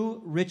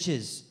true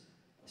riches.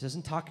 This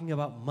isn't talking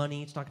about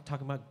money. It's not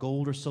talking about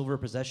gold or silver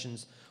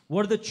possessions.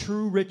 What are the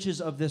true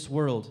riches of this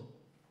world?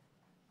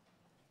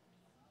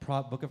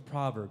 Book of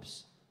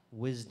Proverbs,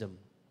 wisdom.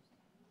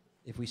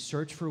 If we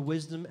search for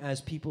wisdom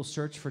as people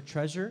search for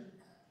treasure,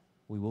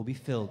 we will be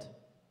filled.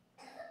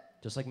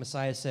 Just like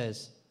Messiah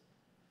says,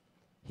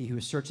 he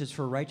who searches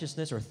for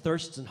righteousness or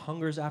thirsts and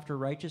hungers after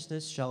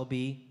righteousness shall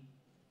be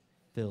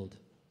filled.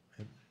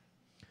 Okay?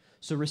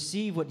 So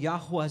receive what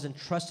Yahweh has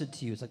entrusted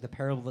to you. It's like the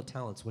parable of the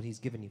talents, what he's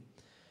given you.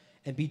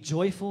 And be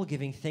joyful,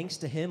 giving thanks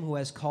to him who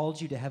has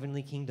called you to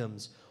heavenly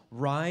kingdoms.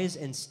 Rise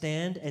and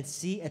stand and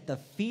see at the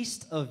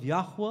feast of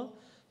Yahweh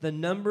the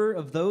number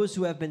of those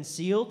who have been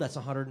sealed. That's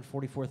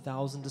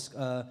 144,000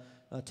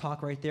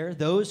 talk right there.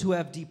 Those who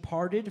have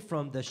departed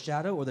from the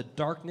shadow or the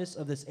darkness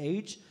of this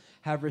age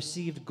have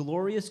received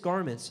glorious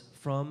garments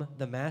from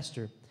the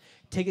Master.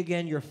 Take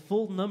again your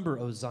full number,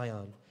 O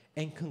Zion,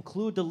 and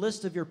conclude the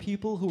list of your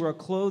people who are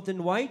clothed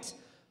in white,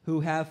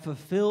 who have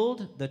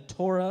fulfilled the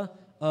Torah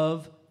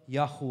of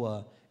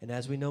Yahweh. And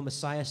as we know,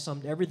 Messiah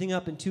summed everything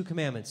up in 2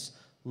 commandments: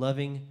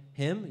 loving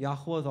him,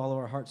 Yahweh, with all of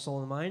our heart, soul,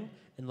 and mind,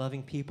 and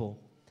loving people.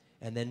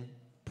 And then,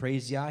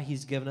 praise Yah,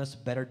 he's given us a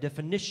better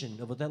definition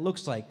of what that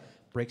looks like.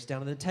 Breaks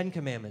down in the 10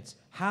 commandments,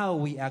 how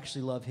we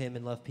actually love him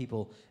and love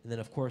people. And then,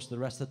 of course, the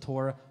rest of the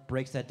Torah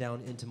breaks that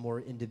down into more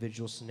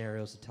individual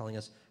scenarios of telling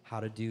us how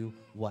to do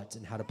what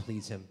and how to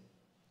please him.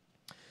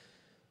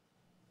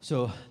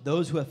 So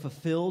those who have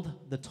fulfilled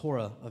the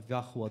Torah of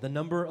Yahweh, the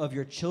number of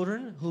your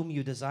children whom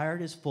you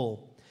desired is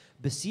full.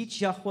 Beseech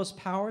Yahweh's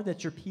power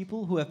that your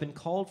people who have been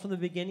called from the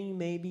beginning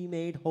may be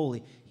made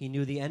holy. He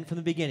knew the end from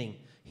the beginning.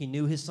 He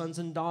knew his sons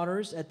and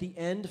daughters at the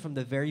end from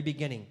the very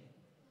beginning.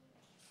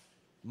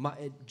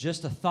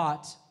 Just a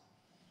thought,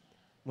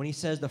 when he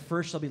says the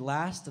first shall be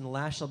last and the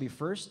last shall be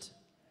first,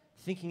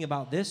 thinking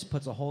about this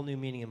puts a whole new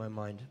meaning in my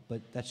mind,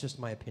 but that's just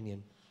my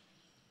opinion.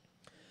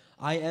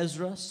 I,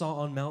 Ezra, saw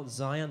on Mount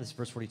Zion, this is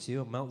verse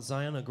 42, Mount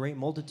Zion, a great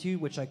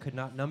multitude which I could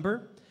not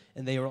number,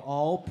 and they were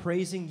all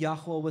praising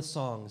Yahweh with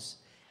songs.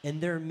 In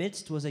their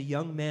midst was a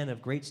young man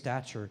of great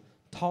stature,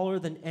 taller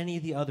than any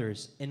of the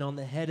others, and on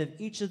the head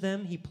of each of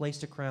them he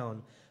placed a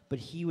crown, but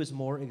he was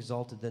more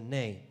exalted than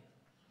they.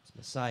 It's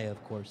Messiah,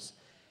 of course.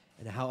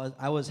 And how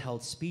I was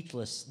held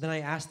speechless. Then I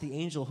asked the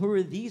angel, who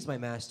are these, my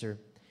master?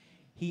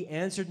 He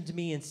answered to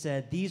me and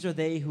said, these are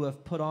they who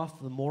have put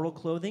off the mortal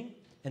clothing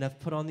and have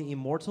put on the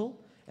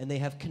immortal, and they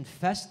have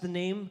confessed the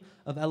name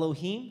of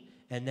Elohim,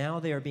 and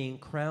now they are being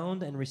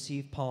crowned and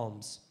receive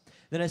palms.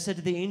 Then I said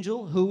to the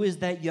angel, who is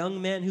that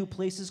young man who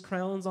places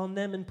crowns on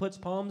them and puts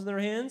palms in their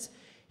hands?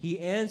 He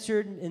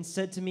answered and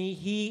said to me,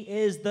 he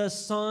is the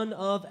son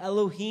of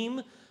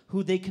Elohim,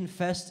 who they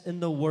confessed in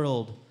the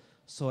world.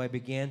 So I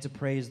began to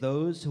praise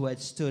those who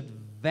had stood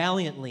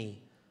valiantly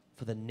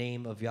for the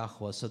name of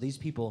Yahweh. So these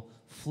people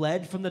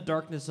fled from the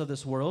darkness of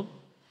this world.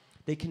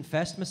 They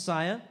confessed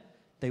Messiah.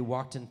 They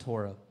walked in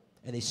Torah.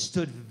 And they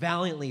stood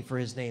valiantly for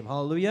his name.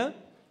 Hallelujah.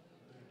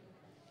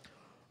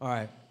 All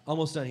right,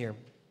 almost done here.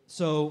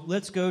 So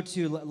let's go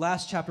to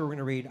last chapter we're going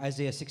to read,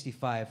 Isaiah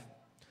 65.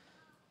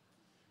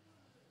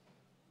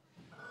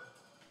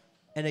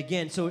 And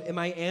again, so am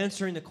I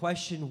answering the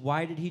question,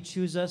 why did he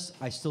choose us?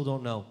 I still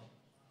don't know.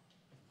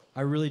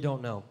 I really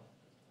don't know.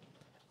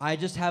 I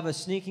just have a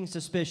sneaking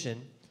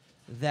suspicion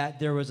that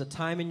there was a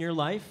time in your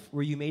life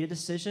where you made a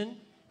decision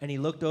and he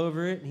looked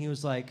over it and he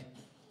was like,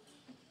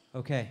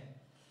 okay,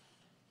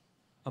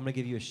 I'm going to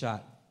give you a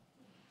shot.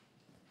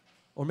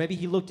 Or maybe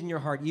he looked in your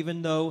heart,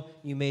 even though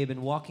you may have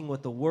been walking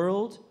with the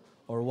world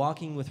or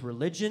walking with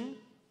religion,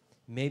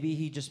 maybe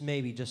he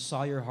just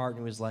saw your heart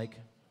and was like,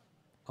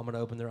 I'm going to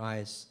open their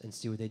eyes and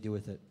see what they do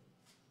with it.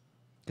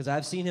 Because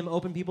I've seen him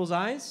open people's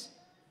eyes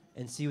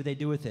and see what they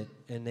do with it.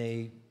 And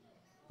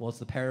it's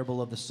the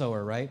parable of the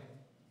sower, right?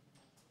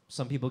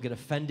 Some people get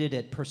offended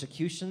at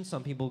persecution.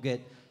 Some people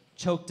get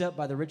choked up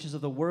by the riches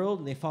of the world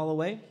and they fall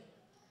away.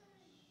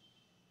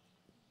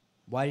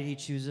 Why did he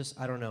choose us?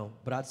 I don't know.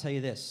 But I'll tell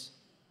you this.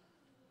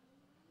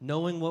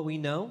 Knowing what we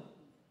know,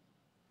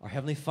 our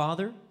Heavenly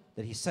Father,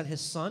 that he sent his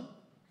Son,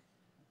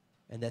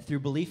 and that through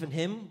belief in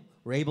him,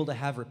 we're able to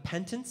have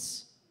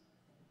repentance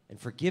and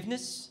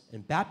forgiveness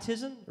and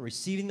baptism and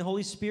receiving the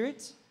Holy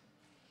Spirit,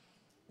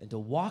 and to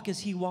walk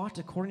as he walked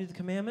according to the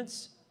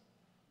commandments,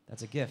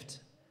 that's a gift.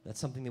 That's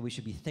something that we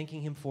should be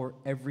thanking him for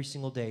every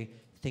single day.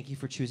 Thank you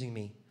for choosing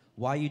me.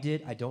 Why you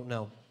did, I don't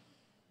know.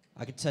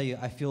 I could tell you,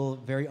 I feel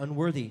very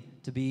unworthy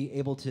to be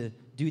able to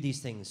do these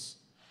things,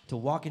 to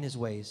walk in his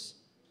ways,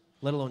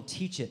 let alone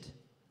teach it.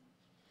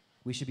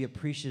 We should be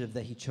appreciative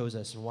that he chose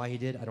us, and why he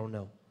did, I don't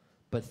know.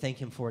 But thank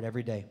him for it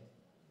every day.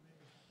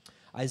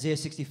 Isaiah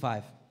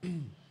 65.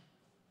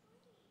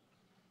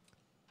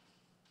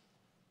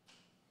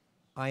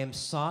 I am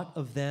sought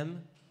of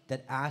them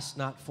that ask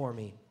not for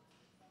me.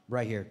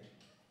 Right here.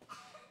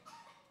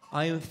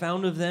 I am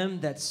found of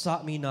them that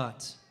sought me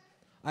not.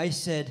 I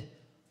said,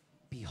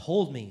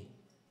 behold me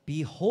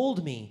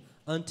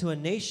unto a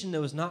nation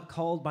that was not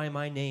called by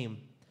my name.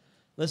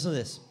 Listen to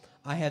this.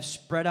 I have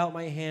spread out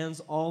my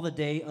hands all the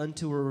day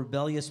unto a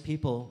rebellious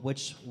people,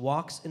 which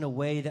walks in a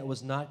way that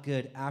was not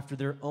good after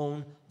their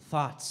own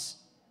thoughts.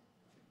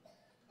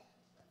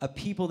 A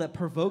people that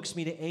provokes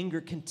me to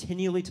anger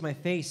continually to my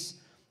face,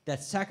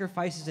 that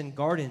sacrifices in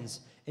gardens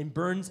and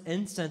burns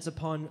incense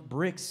upon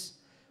bricks,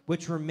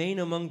 which remain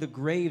among the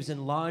graves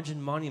and lodge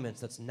in monuments.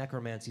 That's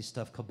necromancy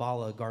stuff,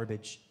 Kabbalah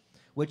garbage.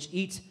 Which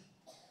eat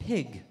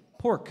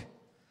pork,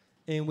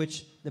 in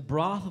which the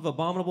broth of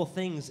abominable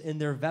things in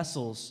their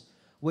vessels,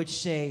 which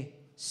say,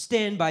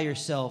 stand by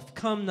yourself,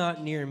 come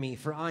not near me,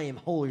 for I am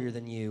holier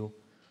than you.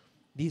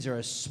 These are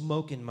a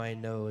smoke in my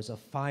nose, a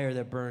fire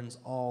that burns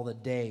all the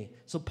day.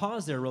 So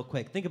pause there real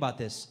quick. Think about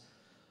this.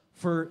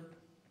 For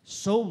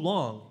so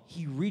long,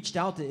 he reached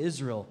out to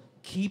Israel,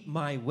 keep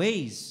my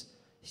ways.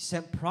 He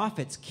sent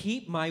prophets,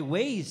 keep my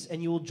ways,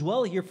 and you will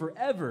dwell here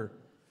forever.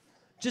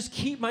 Just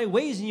keep my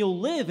ways, and you'll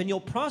live, and you'll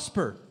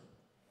prosper.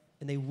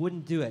 And they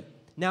wouldn't do it.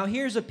 Now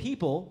here's a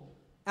people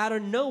out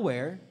of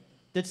nowhere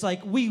that's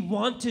like, we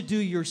want to do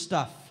your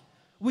stuff.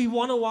 We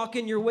want to walk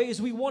in your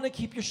ways. We want to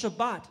keep your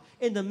Shabbat.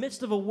 In the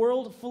midst of a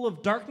world full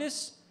of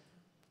darkness,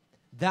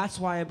 that's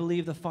why I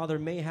believe the Father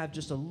may have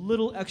just a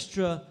little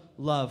extra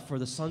love for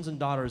the sons and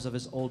daughters of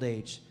his old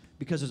age,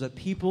 because there's a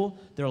people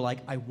that are like,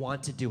 I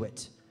want to do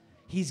it.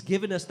 He's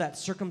given us that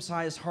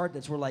circumcised heart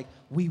that's we're like,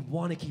 we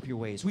want to keep your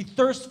ways. We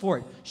thirst for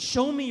it.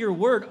 Show me your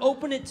word.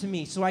 Open it to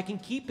me so I can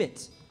keep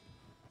it.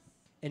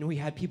 And we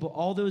had people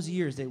all those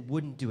years that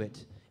wouldn't do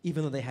it,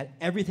 even though they had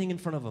everything in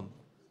front of them.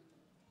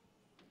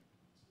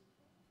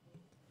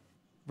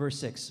 Verse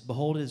 6,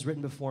 behold, it is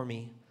written before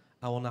me,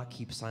 I will not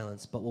keep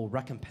silence, but will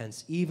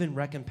recompense, even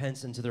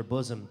recompense into their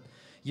bosom.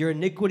 Your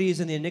iniquities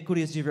and the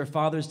iniquities of your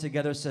fathers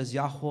together, says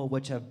Yahweh,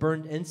 which have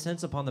burned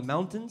incense upon the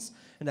mountains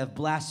and have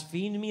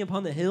blasphemed me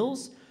upon the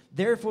hills.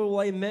 Therefore will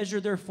I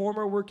measure their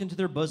former work into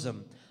their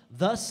bosom.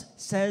 Thus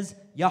says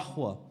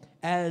Yahweh,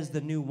 as the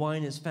new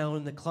wine is found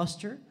in the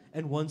cluster,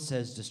 and one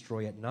says,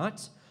 destroy it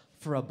not,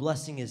 for a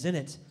blessing is in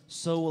it,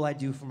 so will I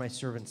do for my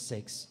servants'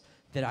 sakes,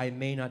 that I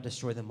may not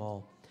destroy them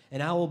all.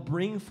 And I will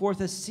bring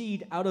forth a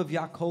seed out of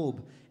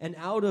Jacob, and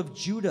out of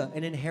Judah,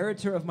 an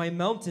inheritor of my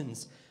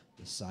mountains,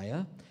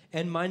 Messiah,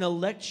 and mine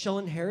elect shall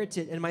inherit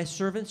it, and my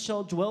servants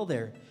shall dwell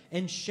there.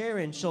 And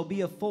Sharon shall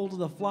be a fold of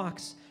the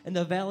flocks, and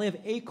the valley of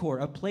Achor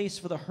a place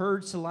for the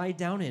herds to lie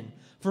down in,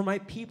 for my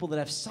people that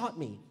have sought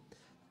me.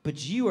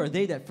 But you are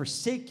they that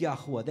forsake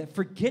Yahweh, that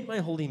forget my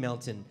holy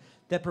mountain,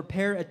 that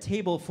prepare a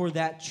table for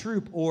that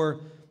troop,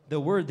 or the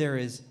word there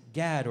is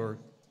Gad, or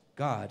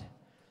God,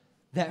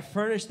 that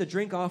furnish the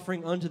drink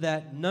offering unto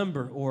that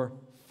number, or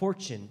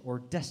fortune, or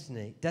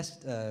destiny.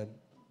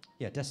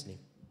 Destiny.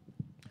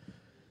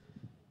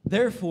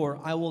 Therefore,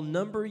 I will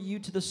number you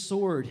to the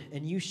sword,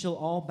 and you shall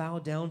all bow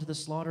down to the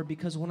slaughter,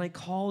 because when I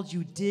called,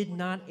 you did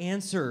not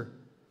answer.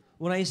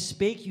 When I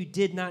spake, you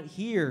did not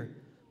hear,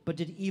 but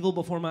did evil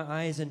before my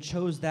eyes, and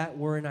chose that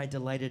wherein I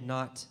delighted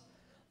not.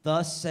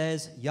 Thus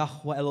says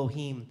Yahweh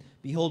Elohim,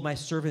 behold, my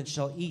servants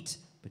shall eat,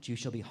 but you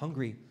shall be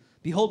hungry.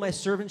 Behold, my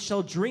servants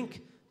shall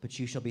drink, but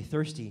you shall be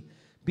thirsty.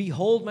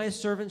 Behold, my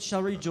servants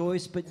shall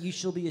rejoice, but ye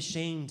shall be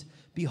ashamed.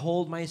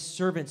 Behold, my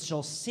servants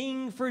shall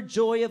sing for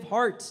joy of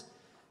heart,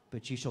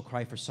 but ye shall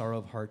cry for sorrow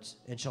of heart,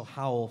 and shall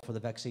howl for the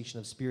vexation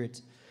of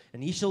spirit.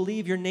 And ye shall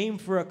leave your name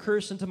for a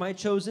curse unto my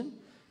chosen,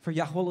 for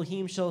Yahweh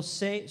Elohim shall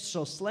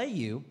slay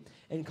you,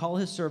 and call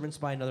his servants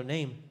by another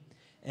name.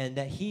 And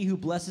that he who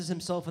blesses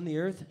himself in the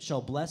earth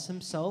shall bless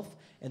himself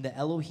in the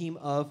Elohim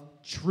of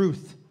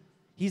truth.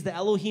 He's the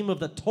Elohim of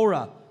the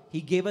Torah.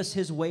 He gave us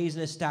his ways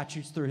and his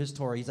statutes through his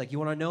Torah. He's like, you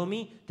want to know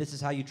me? This is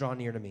how you draw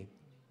near to me.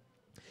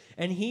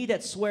 And he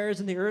that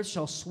swears in the earth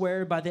shall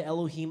swear by the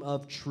Elohim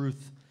of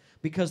truth,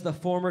 because the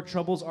former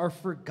troubles are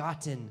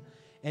forgotten,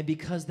 and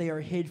because they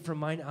are hid from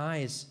mine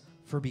eyes.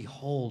 For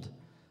behold,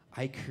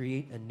 I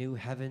create a new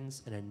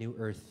heavens and a new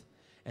earth,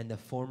 and the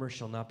former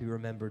shall not be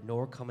remembered,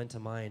 nor come into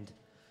mind.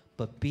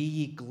 But be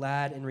ye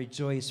glad and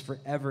rejoice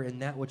forever in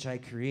that which I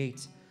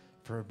create.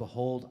 For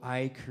behold,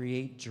 I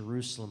create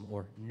Jerusalem,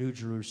 or New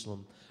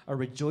Jerusalem, a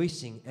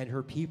rejoicing, and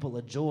her people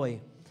a joy.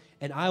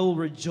 And I will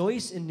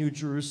rejoice in New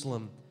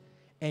Jerusalem,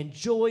 and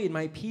joy in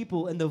my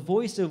people, and the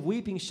voice of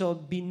weeping shall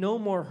be no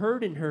more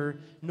heard in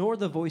her, nor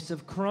the voice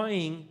of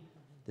crying.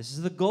 This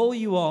is the goal,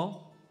 you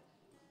all.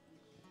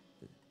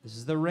 This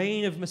is the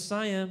reign of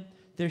Messiah.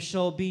 There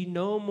shall be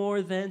no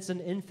more thence an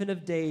infant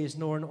of days,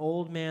 nor an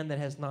old man that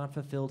has not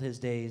fulfilled his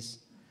days.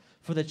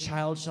 For the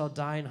child shall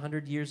die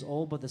 100 years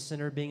old, but the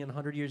sinner being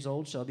 100 years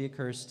old shall be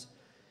accursed.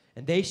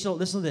 And they shall,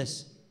 listen to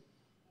this,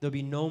 there'll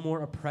be no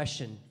more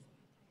oppression.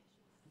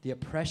 The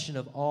oppression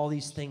of all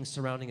these things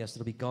surrounding us,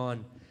 it'll be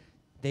gone.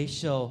 They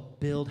shall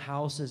build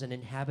houses and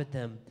inhabit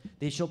them.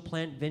 They shall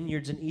plant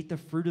vineyards and eat the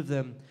fruit of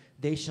them.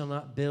 They shall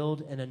not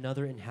build and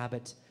another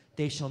inhabit.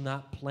 They shall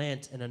not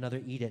plant and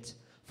another eat it.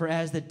 For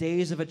as the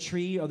days of a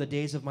tree are the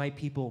days of my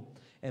people,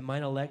 and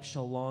mine elect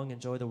shall long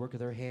enjoy the work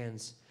of their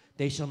hands.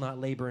 They shall not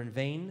labor in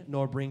vain,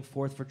 nor bring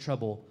forth for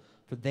trouble.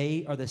 For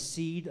they are the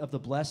seed of the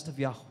blessed of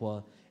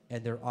Yahweh,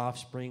 and their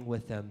offspring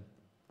with them.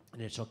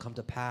 And it shall come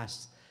to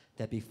pass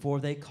that before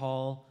they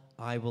call,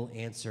 I will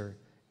answer.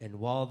 And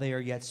while they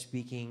are yet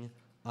speaking,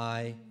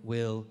 I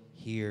will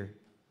hear.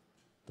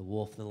 The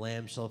wolf and the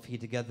lamb shall feed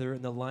together,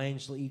 and the lion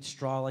shall eat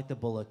straw like the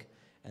bullock,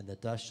 and the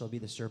dust shall be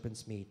the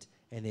serpent's meat.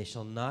 And they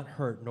shall not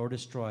hurt nor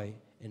destroy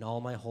in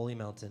all my holy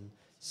mountain,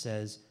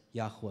 says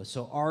Yahweh.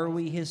 So are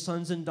we his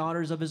sons and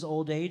daughters of his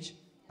old age?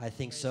 I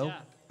think so. Yeah.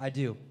 I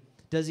do.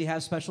 Does he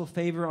have special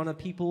favor on a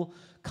people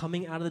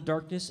coming out of the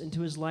darkness into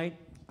his light?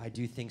 I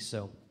do think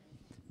so.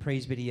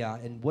 Praise be to Yah.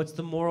 And what's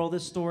the moral of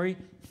this story?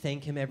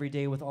 Thank him every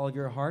day with all of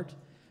your heart.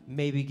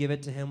 Maybe give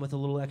it to him with a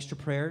little extra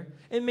prayer.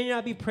 It may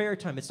not be prayer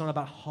time. It's not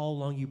about how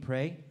long you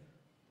pray.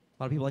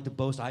 A lot of people like to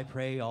boast, I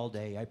pray all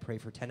day. I pray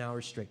for 10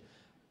 hours straight.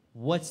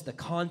 What's the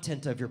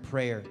content of your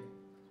prayer?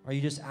 Are you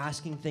just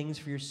asking things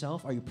for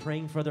yourself? Are you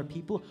praying for other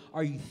people?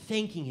 Are you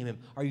thanking him?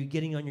 Are you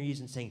getting on your knees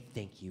and saying,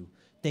 thank you?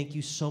 Thank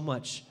you so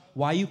much.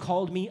 Why you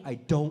called me, I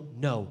don't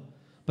know.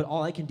 But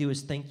all I can do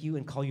is thank you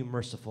and call you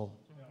merciful.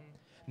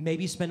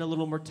 Maybe spend a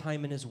little more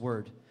time in his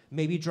word.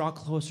 Maybe draw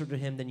closer to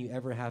him than you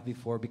ever have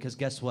before, because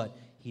guess what?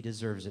 He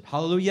deserves it.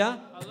 Hallelujah.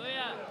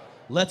 Hallelujah.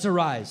 Let's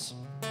arise.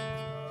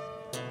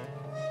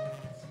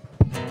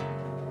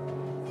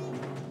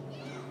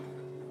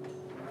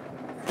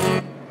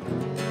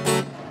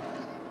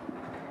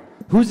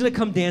 Who's going to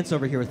come dance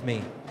over here with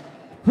me?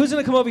 Who's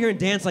going to come over here and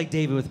dance like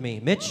David with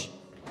me? Mitch?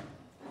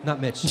 Not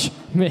Mitch.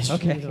 Mitch.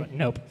 Okay.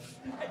 Nope.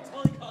 I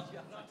totally called you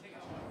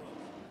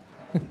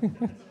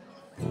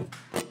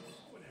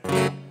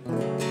out.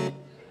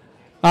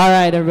 All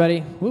right,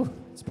 everybody. Woo,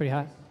 it's pretty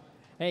hot.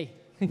 Hey.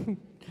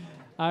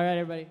 All right,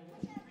 everybody.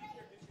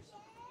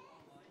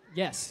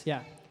 Yes,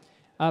 yeah.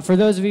 For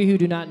those of you who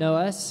do not know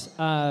us,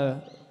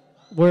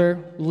 we're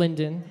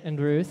Lyndon and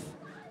Ruth.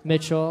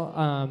 Mitchell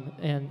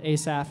and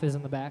Asaph is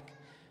in the back.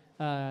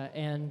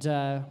 And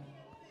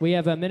we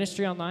have a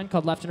ministry online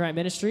called Left and Right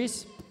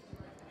Ministries.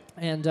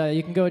 And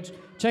you can go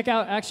check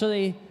out,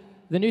 actually,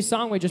 the new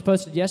song we just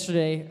posted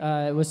yesterday.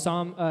 It was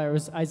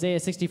Isaiah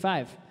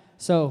 65.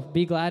 So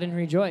be glad and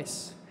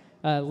rejoice.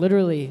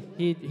 Literally,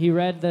 he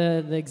read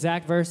the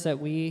exact verse that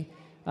we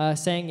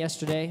sang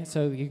yesterday.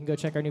 So you can go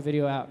check our new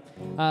video out.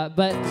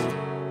 But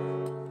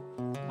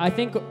I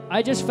think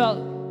I just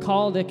felt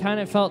called. It kind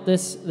of felt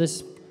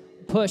this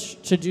push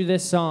to do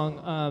this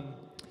song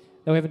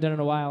that we haven't done in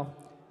a while.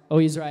 O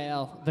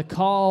Israel, the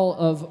call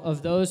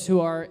of those who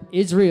are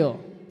Israel,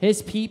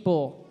 his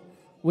people.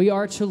 We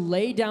are to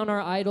lay down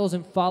our idols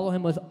and follow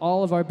him with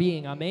all of our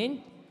being.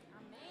 Amen?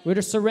 We're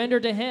to surrender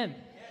to him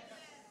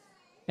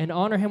and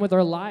honor him with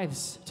our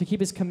lives, to keep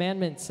his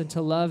commandments and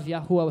to love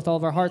Yahuwah with all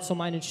of our heart, soul,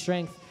 mind, and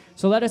strength.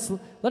 So let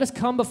us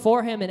come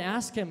before him and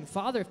ask him,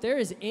 Father, if there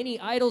is any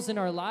idols in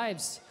our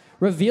lives,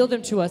 reveal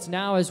them to us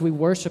now as we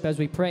worship, as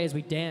we pray, as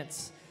we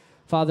dance.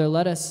 Father,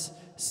 let us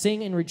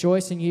sing and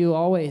rejoice in you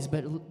always,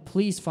 but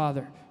please,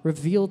 Father,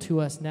 reveal to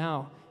us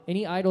now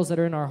any idols that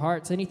are in our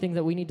hearts, anything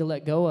that we need to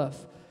let go of.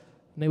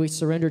 May we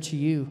surrender to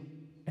you,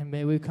 and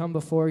may we come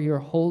before your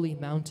holy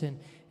mountain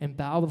and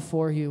bow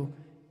before you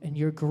in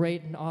your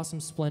great and awesome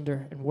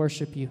splendor and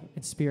worship you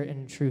in spirit and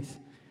in truth.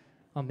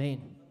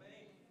 Amen.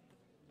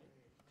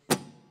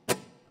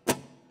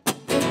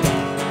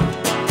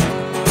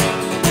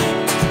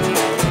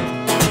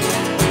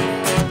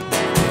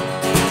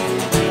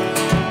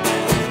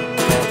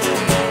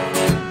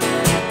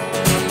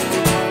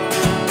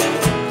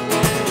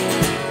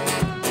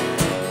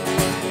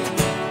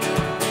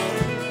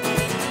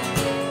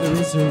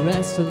 A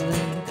wrestling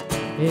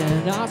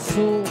in our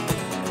soul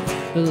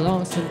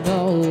belongs to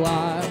know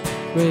our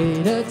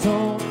greater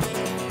tone.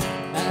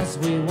 As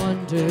we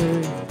wander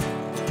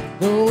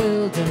the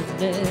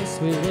wilderness,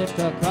 we lift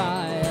our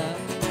cry up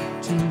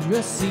to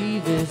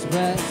receive his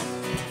rest.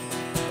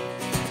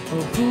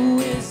 Oh, who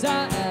is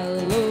our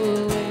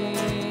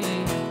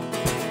Elohim?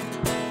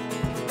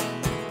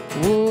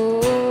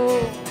 Oh,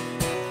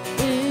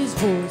 his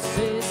voice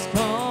is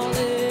calling.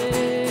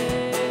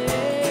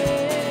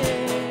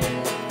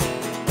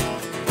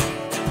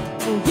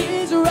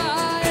 Israel,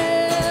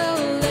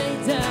 lay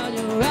down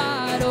your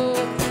idol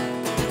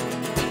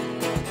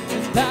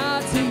and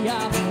bow to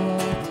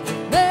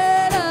Yahweh.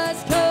 Let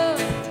us come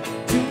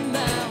to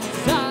Mount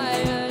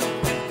Zion,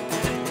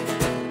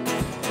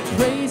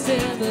 praise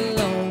him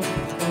alone.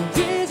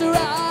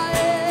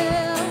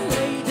 Israel,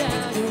 lay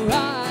down your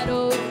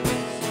idols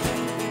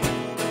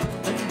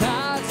and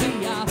bow to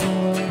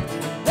Yahweh.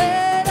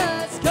 Let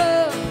us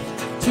come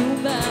to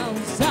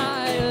Mount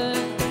Zion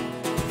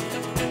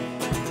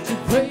to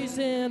praise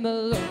him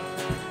alone.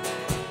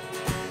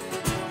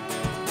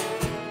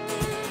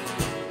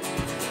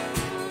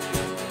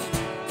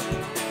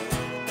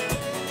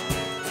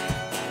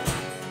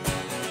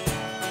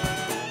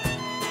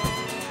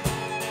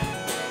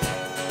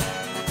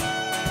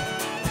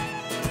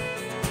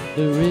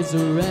 There is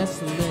a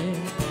wrestling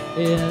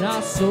in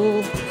our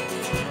soul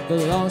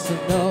belongs to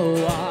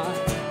know our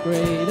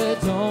greater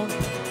dawn.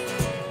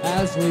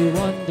 As we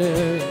wander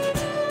in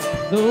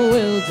the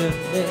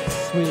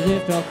wilderness, we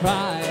lift our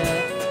cry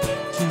up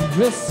to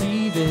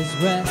receive his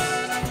rest.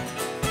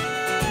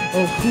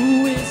 Oh,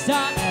 who is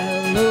our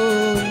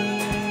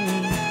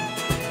Elohim?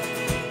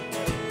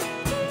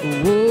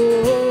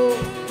 Oh,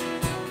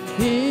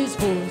 his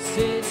voice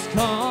is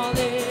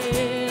calling.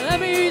 Let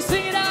me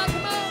sing it out,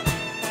 come on.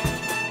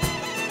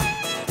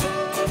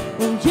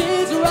 Oh,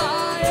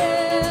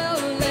 Israel,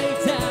 lay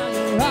down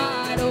your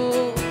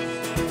idols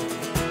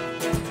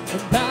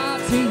and bow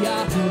to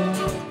Yahweh,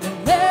 and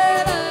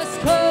let us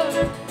come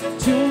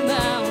to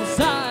Mount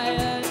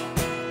Zion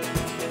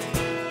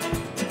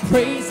to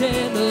praise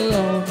him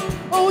alone.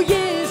 Oh,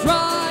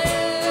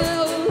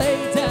 Israel, lay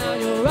down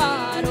your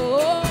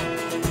idols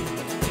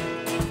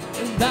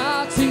and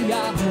bow to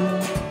Yahweh,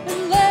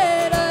 and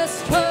let us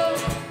come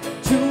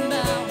to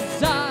Mount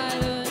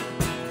Zion,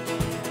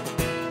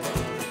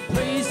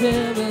 praise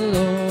him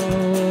alone.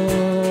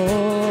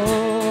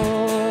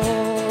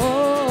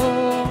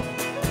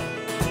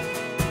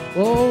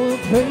 Oh,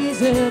 praise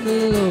him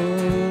alone.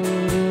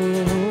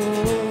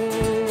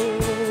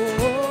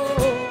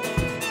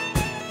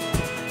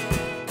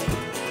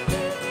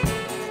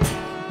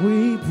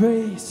 We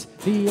praise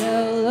the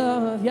El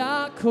of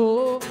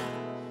Yaakov,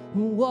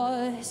 who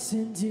was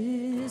and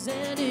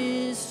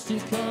is to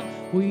come.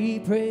 We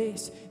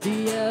praise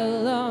the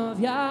El of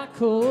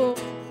Yaakov,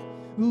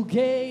 who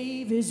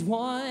gave his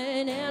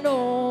one and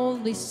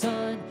only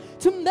Son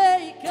to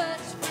make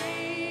us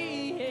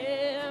free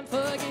and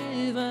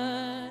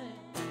forgiven.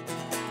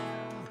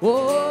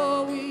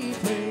 Oh, we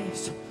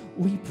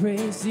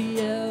praise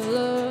the El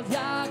of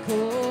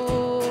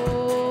Yaakov.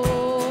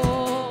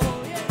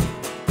 Yeah.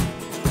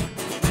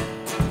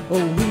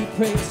 Oh, we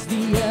praise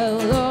the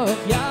El of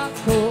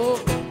Yaakov,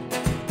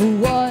 who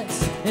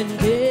was and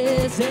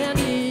is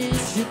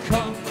to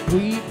come.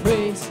 We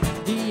praise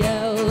the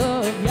El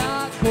of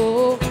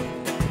Yaakov,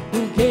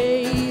 who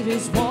gave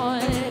his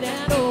one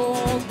and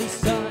only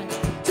Son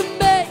to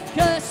make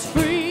us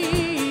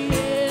free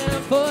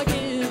and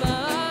forgiven.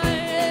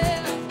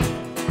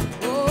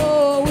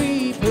 Oh,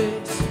 we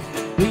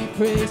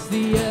praise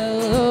the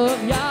El of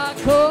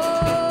Yaakov.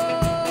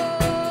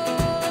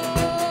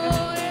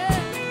 Yeah.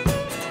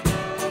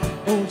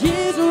 Oh,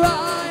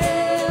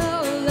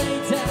 Israel, lay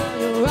down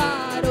your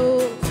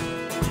idols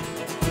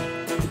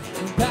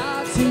and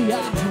bow to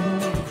Yahweh,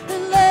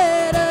 and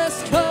let us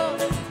come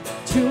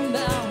to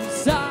Mount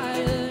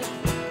Zion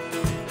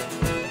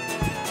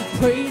to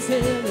praise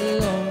him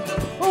alone.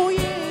 Oh,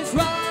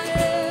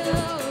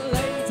 Israel,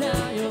 lay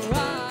down your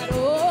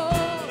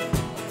idols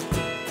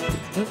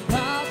and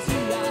bow to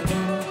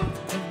Yahweh,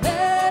 and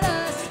let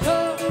us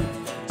come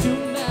to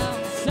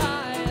Mount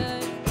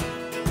Zion,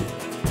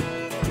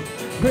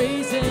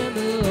 praise him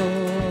alone.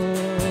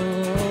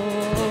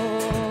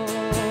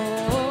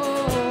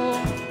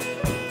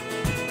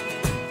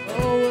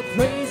 Oh, we'll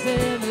praise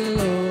him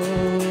alone.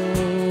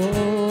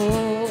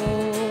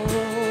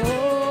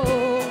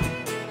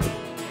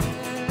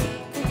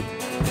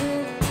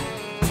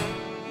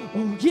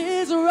 Oh,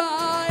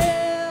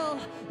 Israel,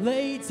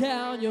 lay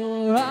down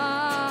your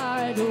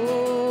idols.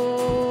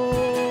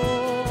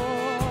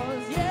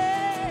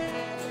 Yeah.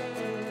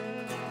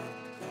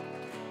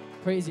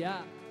 Praise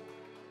Yah.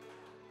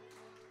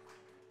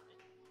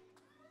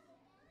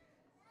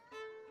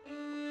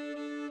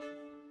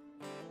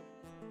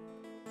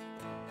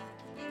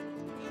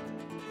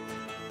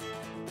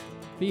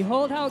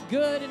 Behold how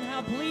good and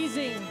how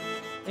pleasing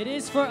it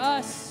is for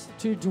us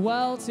to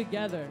dwell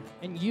together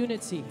in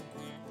unity,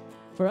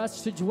 for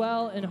us to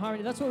dwell in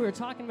harmony. That's what we were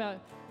talking about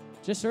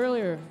just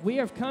earlier. We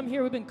have come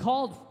here. We've been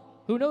called.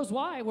 Who knows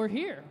why? We're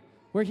here.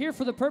 We're here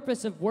for the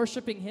purpose of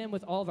worshiping him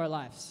with all of our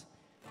lives.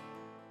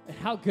 And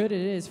how good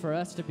it is for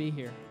us to be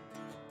here.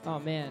 Oh,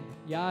 man.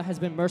 Yah has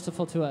been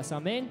merciful to us.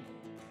 Amen.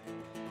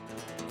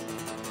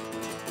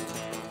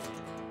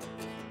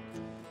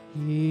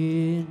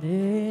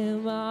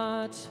 Hine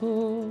ma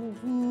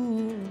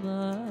tovu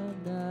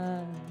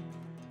manai,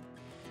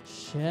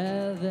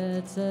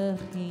 shevet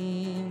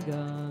achim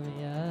gam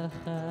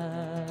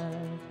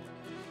yachad.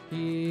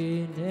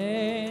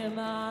 Hine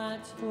ma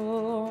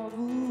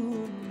tovu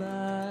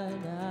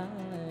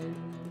manai,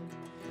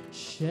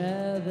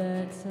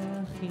 shevet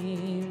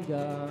achim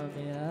gam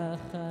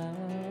yachad.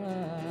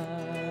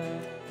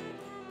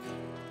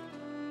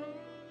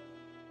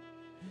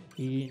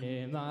 Hine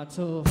ma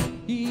tov,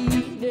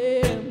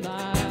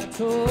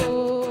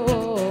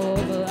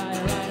 lai,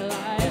 lai,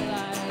 lai,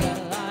 lai,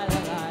 lai,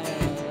 lai,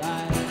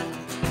 lai.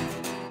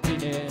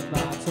 Hine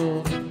ma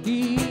tov,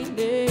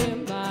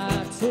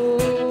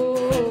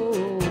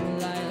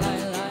 lai, lai,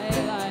 lai,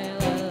 lai,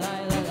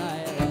 lai,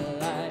 lai,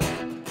 lai.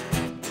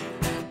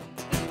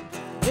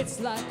 It's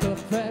like a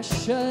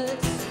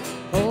precious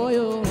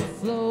oil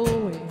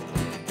flowing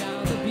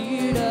down the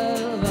beat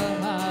of a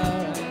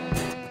highway,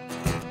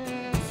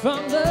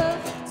 from the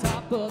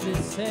top of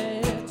his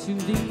head to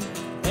the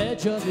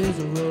edge of his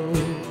robe.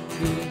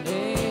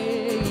 Hine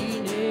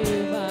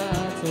ma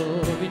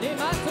tov, hine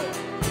ma tov,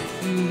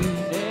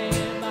 hine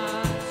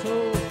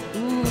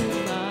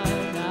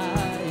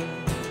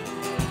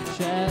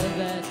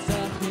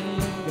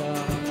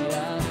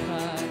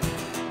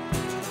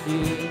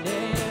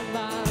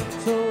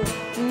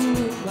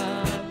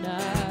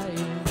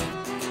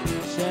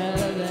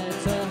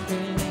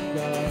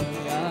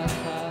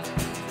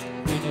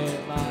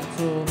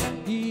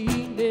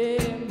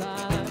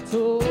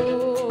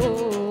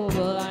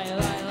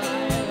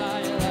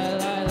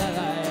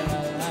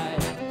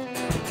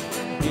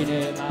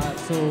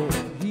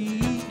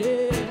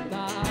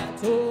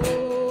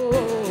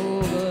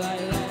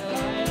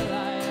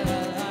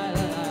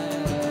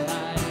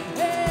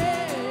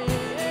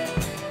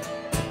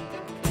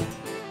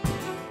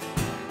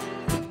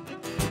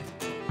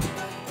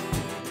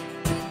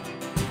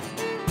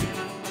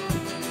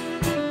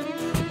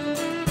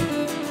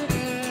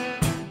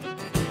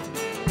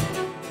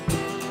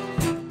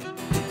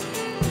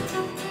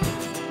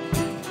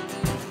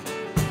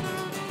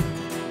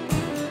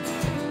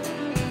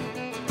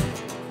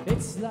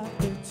It's like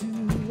the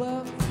two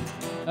of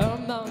a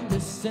mountain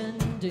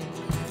descending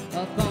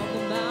up on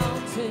the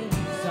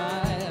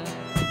mountainside.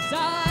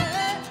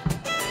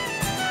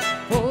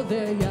 For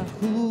there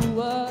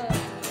Yahuwah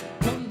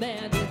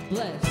commanded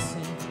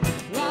blessing,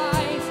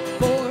 life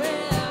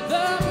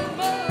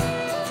forevermore.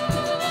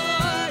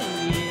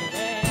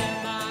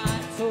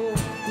 Yinemato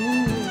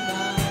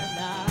umanayim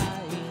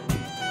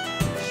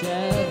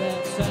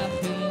shevet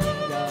tzachim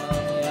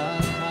gam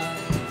yachad.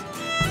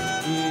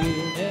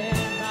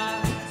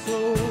 Yinemato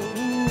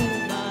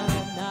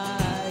umanayim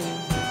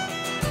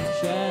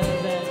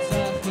shevet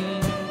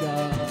tzachim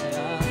gam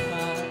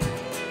yachad.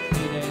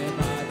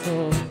 Yinemato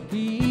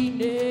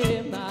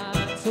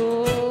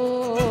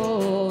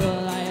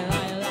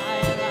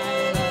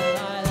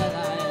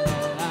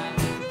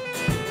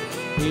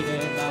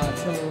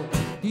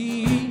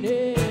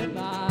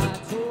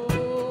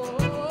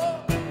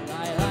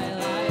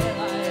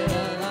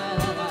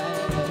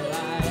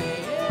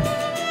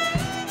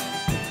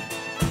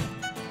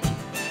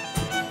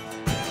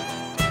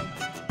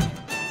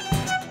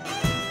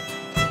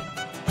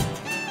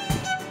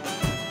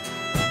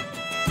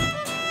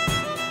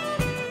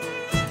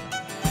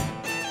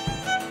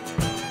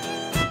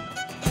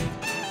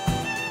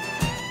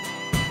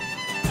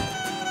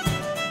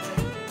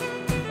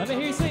Let me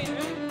hear you sing.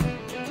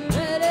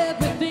 Let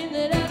everything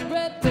that has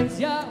breath praise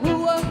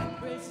Yahuwah,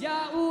 praise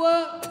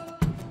Yahuwah.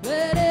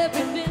 Let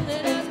everything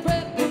that has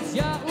breath praise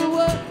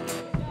Yahuwah.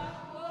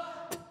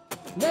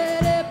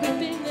 Let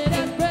everything that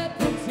has breath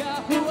praise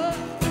Yahuwah.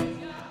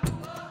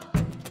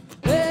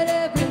 Let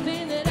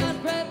everything that has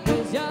breath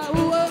praise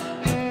Yahuwah.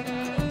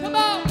 Come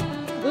on.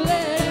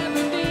 Let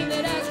everything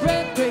that has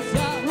breath praise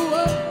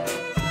Yahuwah.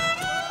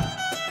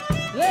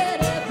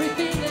 Let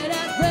everything that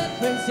has breath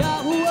praise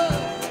Yahuwah.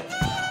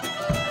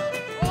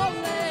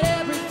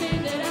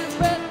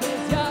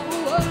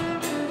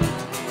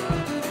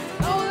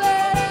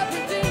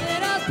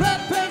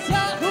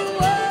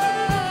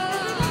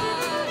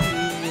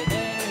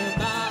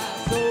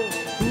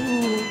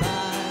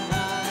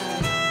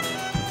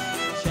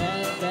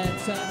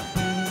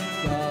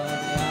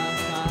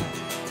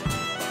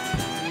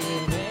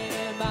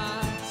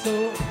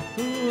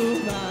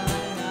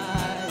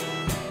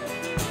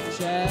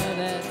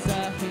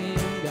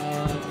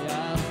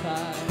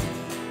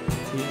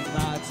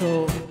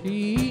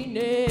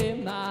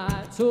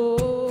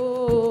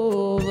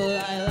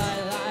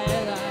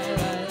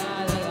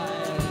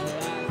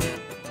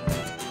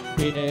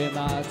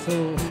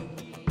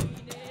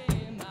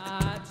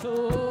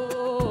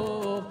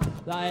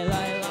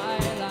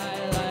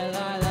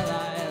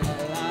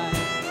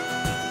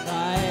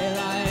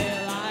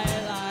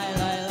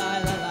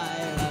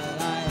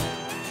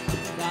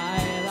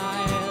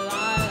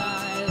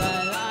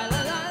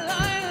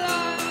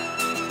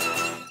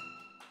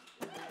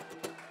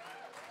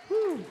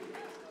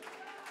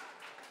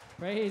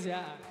 Praise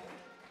yeah.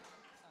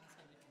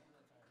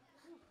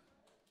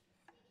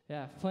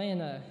 Yeah, playing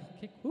a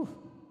kick. Whew.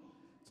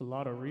 It's a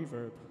lot of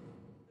reverb.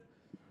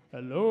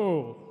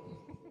 Hello.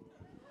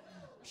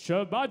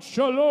 Shabbat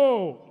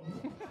shalom.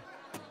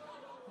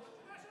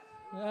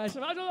 Shabbat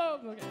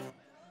shalom.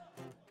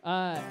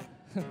 Okay.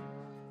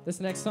 This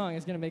next song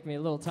is gonna make me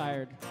a little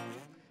tired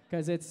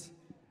because it's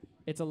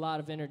a lot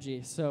of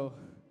energy. So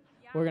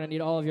we're gonna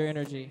need all of your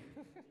energy.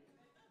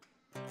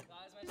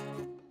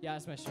 Yeah,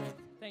 that's my shirt.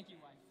 Thank you,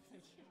 wife.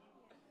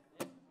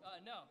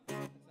 No,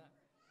 it's not.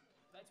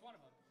 That's one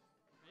of them.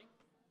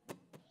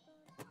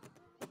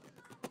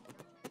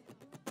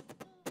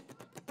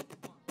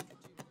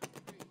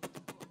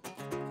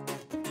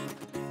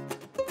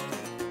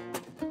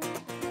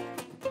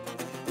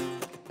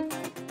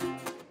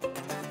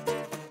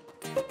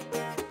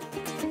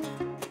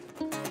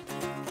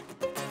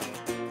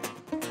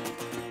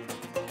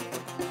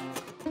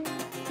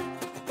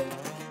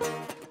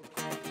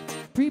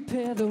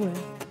 Prepare the way.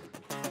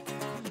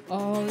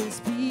 All these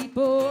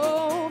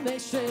people make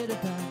straight a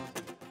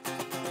path,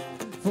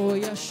 for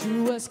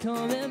Yeshua's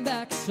coming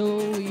back, so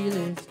we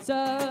lift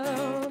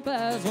up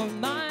as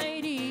one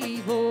mighty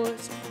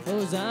voice.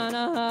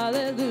 Hosanna,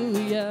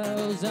 hallelujah,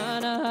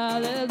 Hosanna,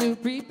 hallelujah,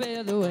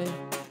 prepare the way.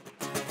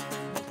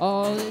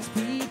 All these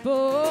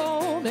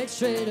people make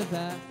straight a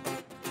path,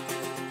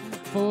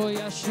 for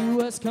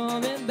Yeshua's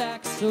coming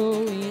back, so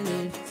we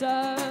lift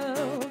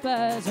up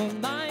as one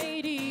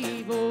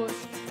mighty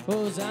voice.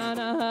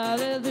 Hosanna,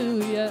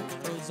 hallelujah,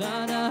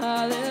 Hosanna,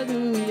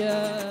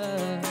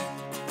 hallelujah.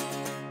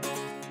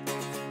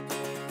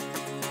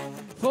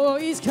 For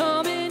he's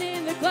coming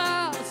in the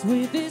clouds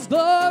with his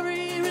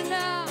glory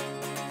renowned.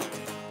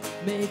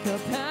 make a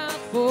path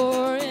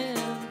for him.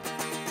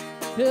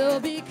 He'll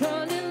be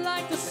coming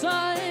like the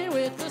sun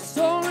with the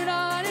sword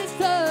on his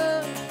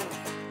tongue.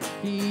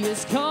 He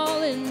is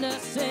calling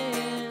us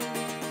in,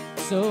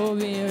 so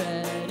be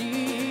ready.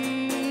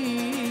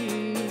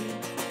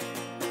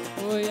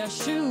 For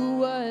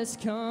Yeshua is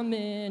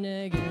coming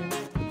again.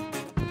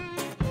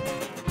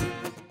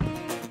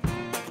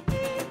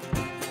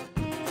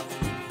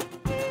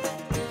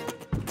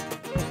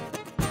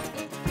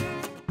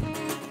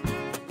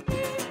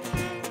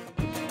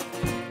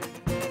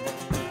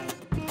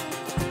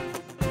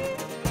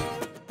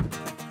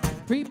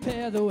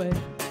 Prepare the way,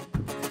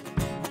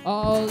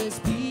 all his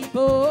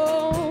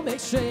people, make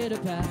straight a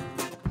path.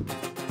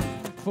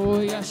 For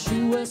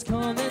Yeshua's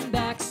coming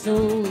back,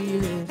 so he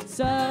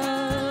lifts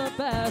up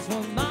as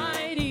one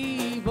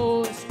mighty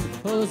voice.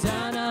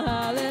 Hosanna,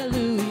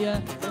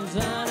 hallelujah,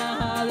 Hosanna,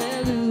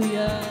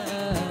 hallelujah.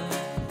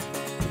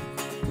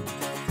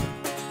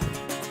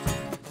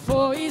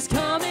 For he's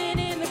coming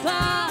in the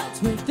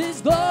clouds with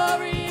his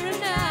glory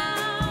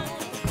renowned.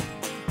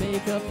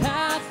 Make a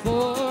path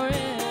for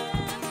him.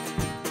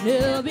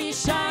 He'll be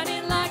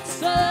shining like the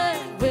sun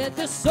with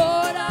the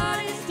sword on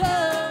his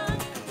tongue.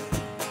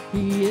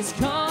 He is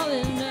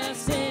calling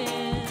us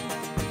in,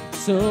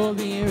 so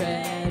be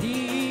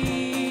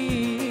ready.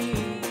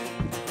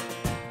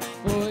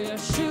 For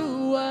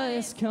Yeshua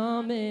is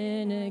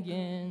coming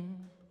again.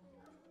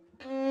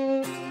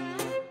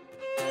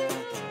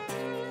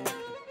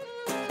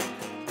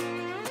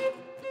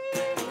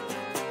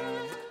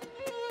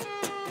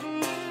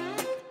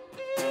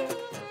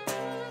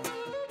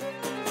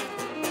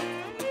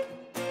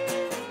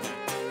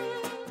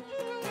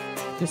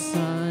 The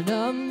Son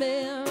of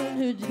Man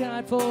who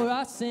died for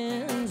our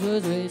sins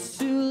was raised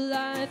to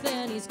life,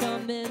 and he's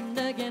coming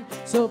again.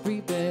 So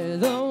prepare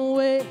the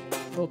way,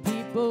 O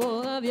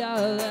people of Yah,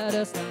 let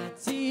us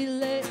not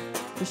delay.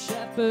 The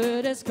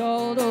shepherd is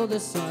called, oh, the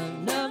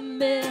Son of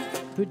Man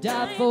who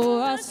died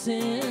for our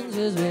sins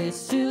was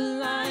raised to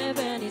life,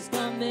 and he's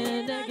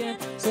coming again.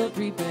 So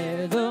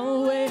prepare the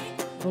way,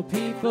 O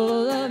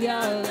people of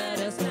Yah, let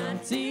us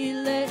not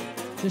delay.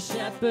 The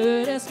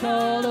shepherd is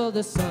called, oh,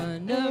 the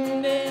Son of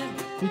Man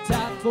who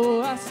died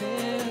for our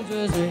sins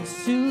was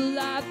raised to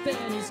life,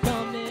 and he's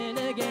coming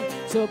again.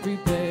 So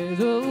prepare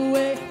the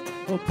way,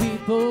 oh,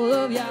 people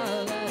of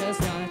Yah, let us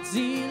not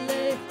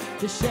delay.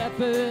 The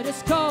shepherd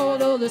is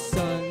called, oh, the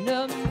Son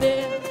of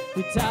Man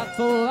who died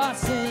for our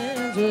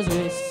sins was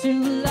raised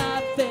to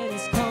life, and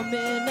he's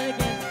coming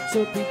again.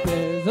 So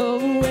prepare the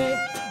way,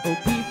 oh,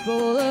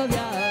 people of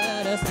Yah,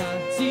 let us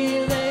not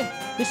delay.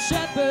 The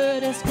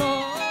shepherd is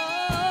called,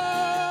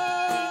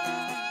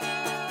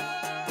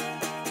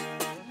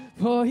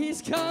 for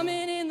he's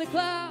coming in the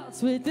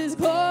clouds with his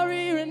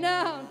glory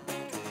renowned.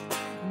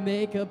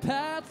 Make a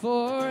path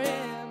for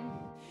him,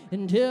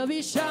 and he'll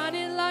be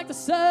shining like the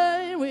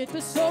sun with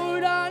the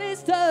sword on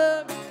his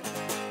tongue.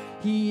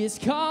 He is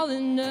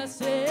calling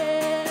us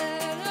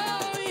in.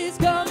 Oh, he's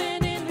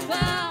coming in the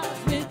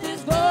clouds with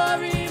his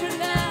glory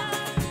renowned.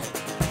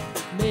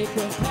 Make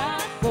a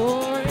path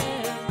for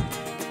him.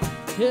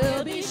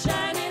 He'll be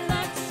shining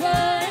like the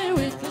sun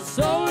with the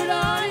sword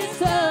on his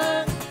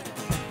tongue.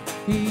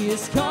 He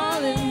is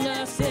calling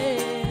us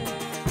in,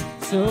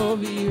 so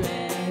be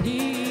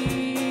ready.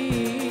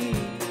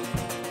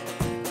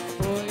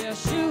 For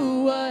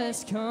Yeshua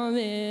is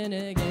coming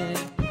again.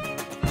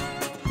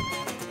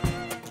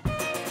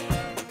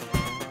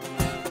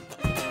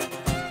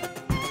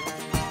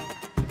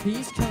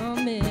 He's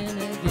coming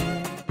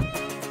again.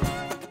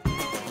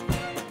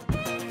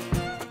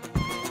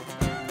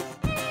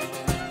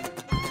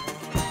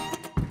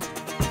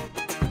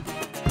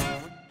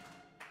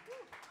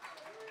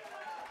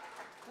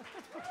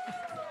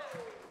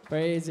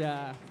 Praise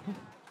Yah.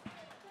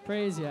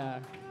 Praise Yah.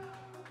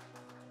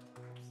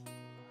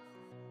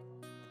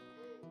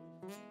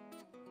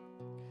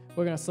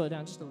 We're going to slow it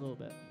down just a little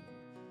bit.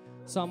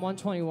 Psalm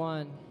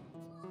 121,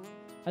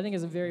 I think,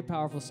 is a very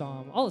powerful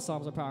psalm. All the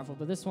psalms are powerful,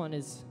 but this one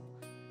is,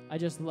 I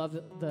just love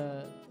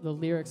the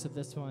lyrics of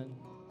this one.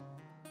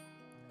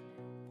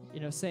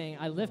 You know, saying,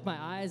 I lift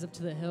my eyes up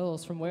to the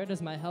hills. From where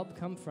does my help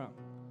come from?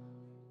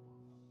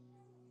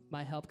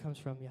 My help comes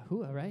from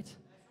Yahuwah, right?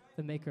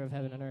 The maker of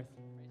heaven and earth.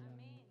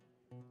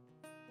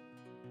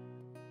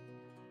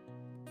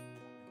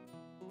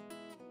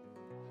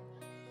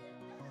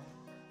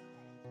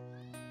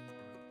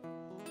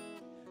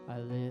 I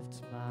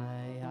lift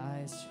my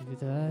eyes to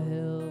the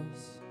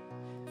hills.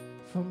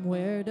 From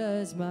where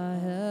does my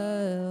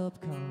help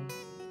come?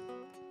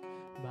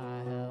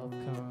 My help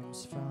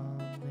comes from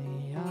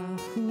the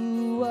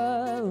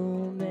Yahuwah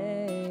who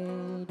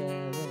made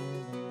heaven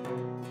and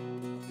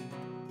earth.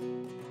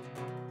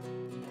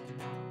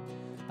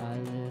 I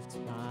lift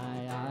my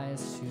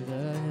eyes to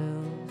the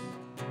hills.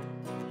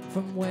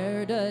 From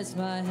where does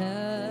my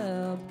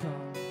help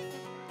come?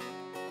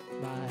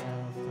 My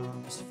help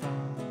comes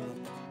from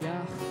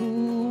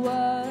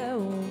Yahuwah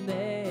who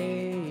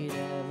made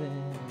heaven.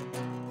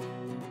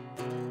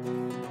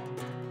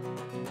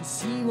 'Cause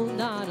he will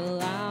not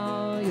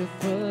allow your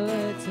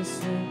foot to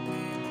slip.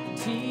 And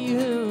he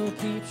who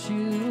keeps you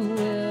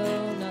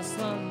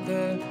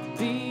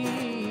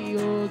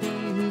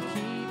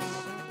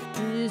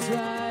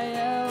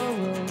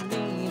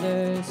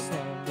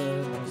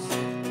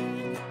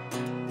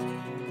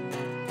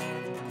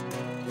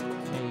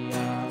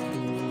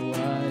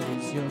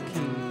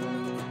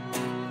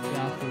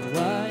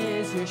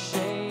your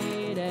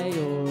shade at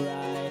your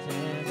right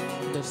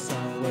hand. The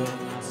sun will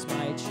not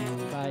smite you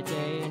by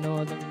day,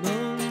 nor the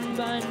moon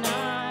by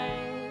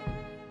night.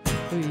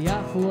 For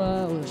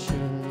Yahweh will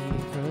surely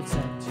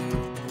protect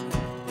you.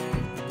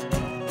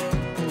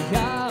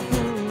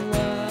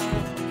 Yahweh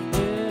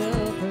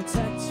will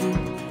protect you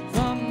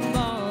from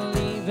all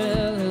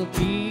evil. He'll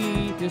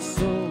keep your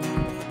soul.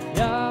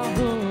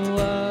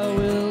 Yahweh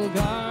will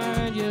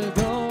guard you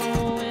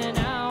going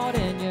out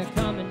and you're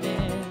coming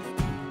in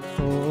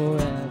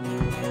forever.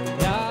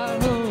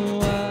 Yahweh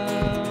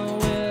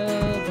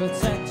will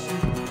protect you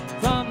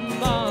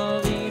from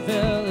all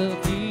evil. He'll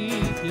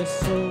keep your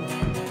soul.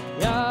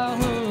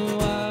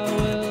 Yahweh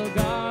will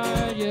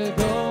guard you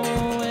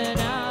going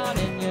out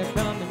and you're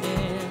coming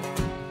in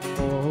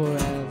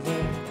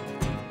forever.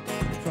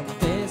 From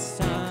this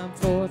time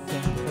forth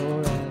and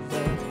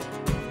forever.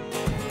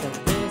 From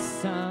this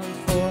time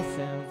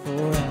forth and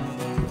forever.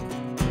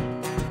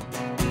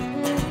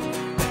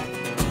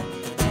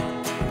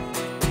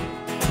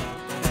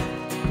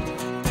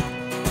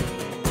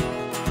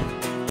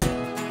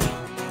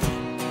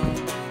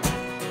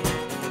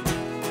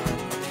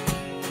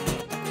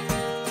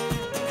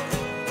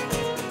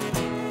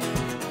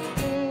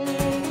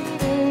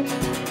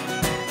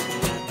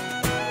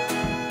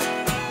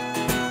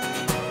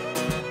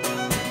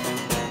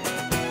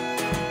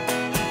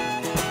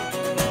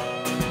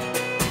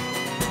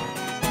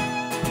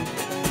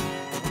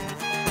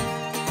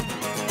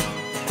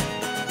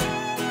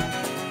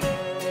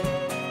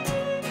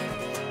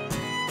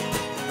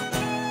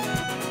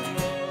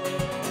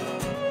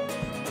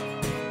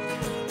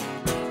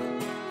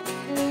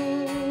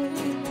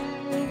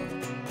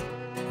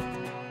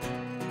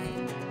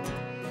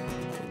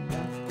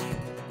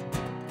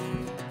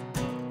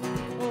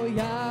 Oh,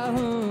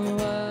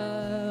 Yahweh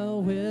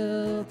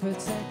will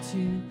protect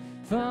you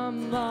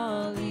from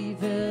all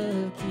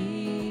evil,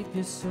 keep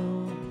your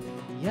soul.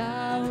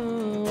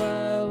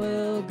 Yahweh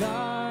will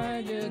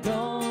guard you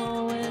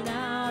going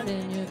out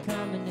and you're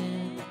coming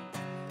in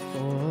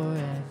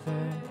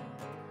forever.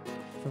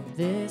 From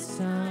this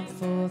time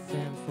forth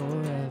and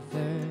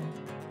forever.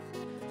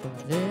 From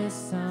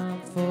this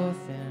time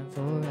forth and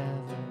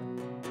forever.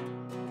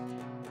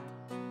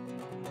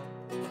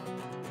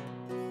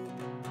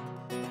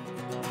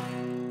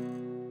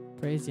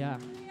 Praise Yah.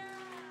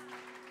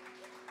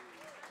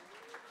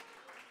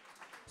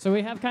 So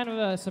we have kind of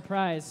a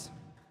surprise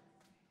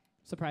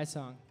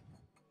song.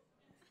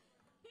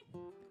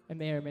 It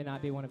may or may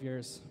not be one of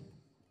yours.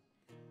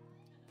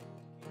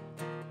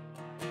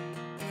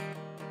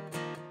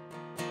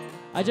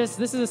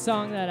 This is a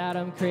song that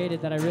Adam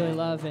created that I really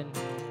love, and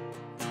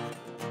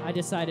I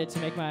decided to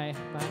make my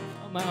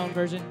own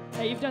version.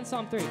 Hey, you've done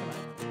Psalm 3, come on.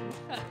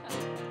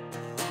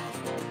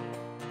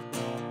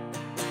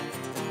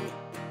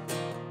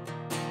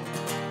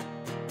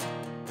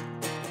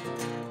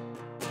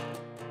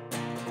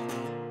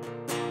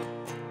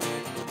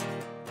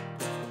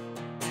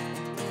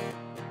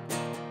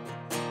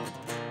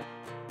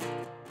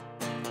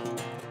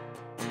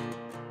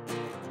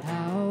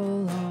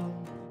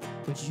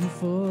 Would you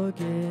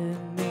forgive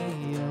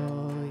me,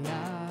 oh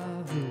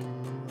Yahweh?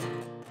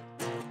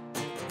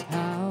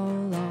 How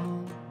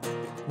long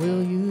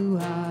will you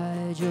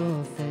hide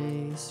your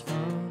face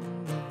from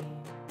me?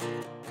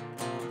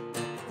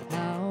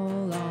 How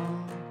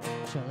long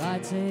shall I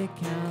take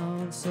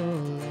counsel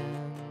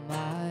in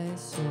my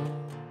soul?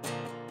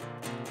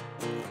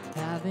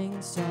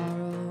 Having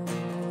sorrow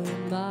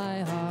in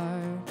my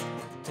heart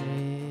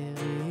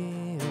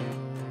daily, oh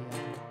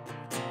yeah.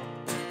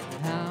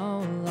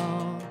 How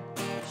long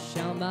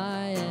shall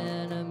my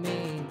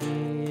enemy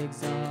be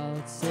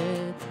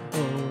exalted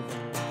over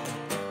me?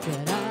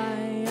 But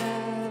I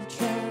have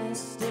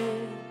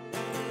trusted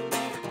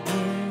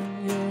in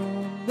your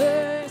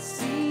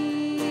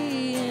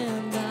mercy,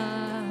 and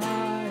my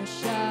heart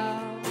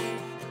shall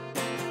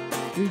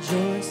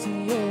rejoice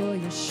in your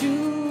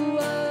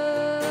Yeshua,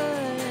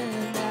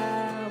 and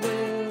I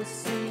will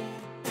sing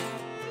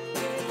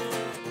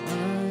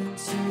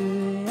unto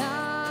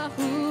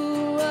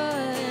Yahuwah,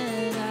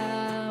 and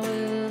I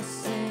will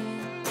sing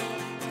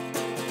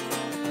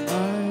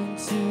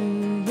unto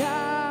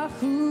Yahuwah.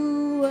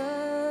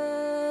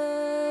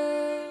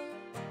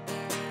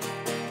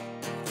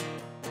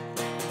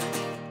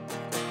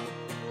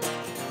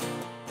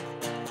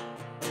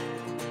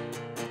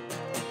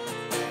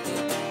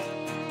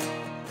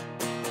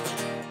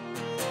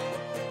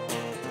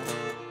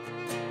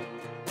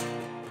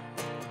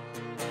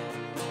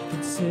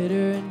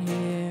 Consider and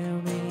hear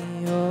me,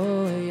 O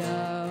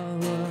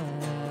Yahweh,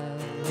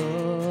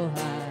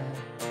 Elohai.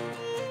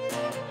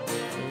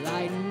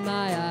 Lighten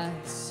my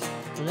eyes,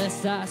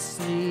 lest I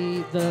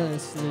sleep the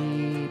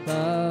sleep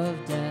of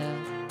death.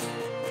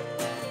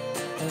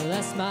 And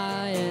lest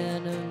my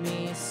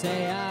enemies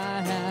say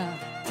I have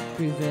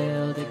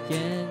prevailed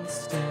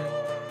against him.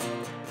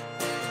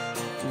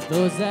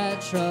 Those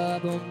that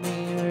trouble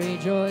me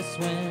rejoice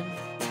when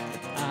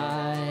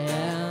I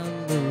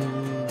am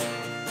moved.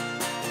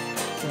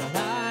 But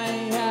I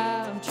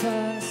have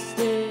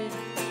trusted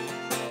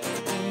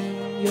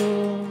in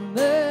your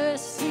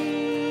mercy.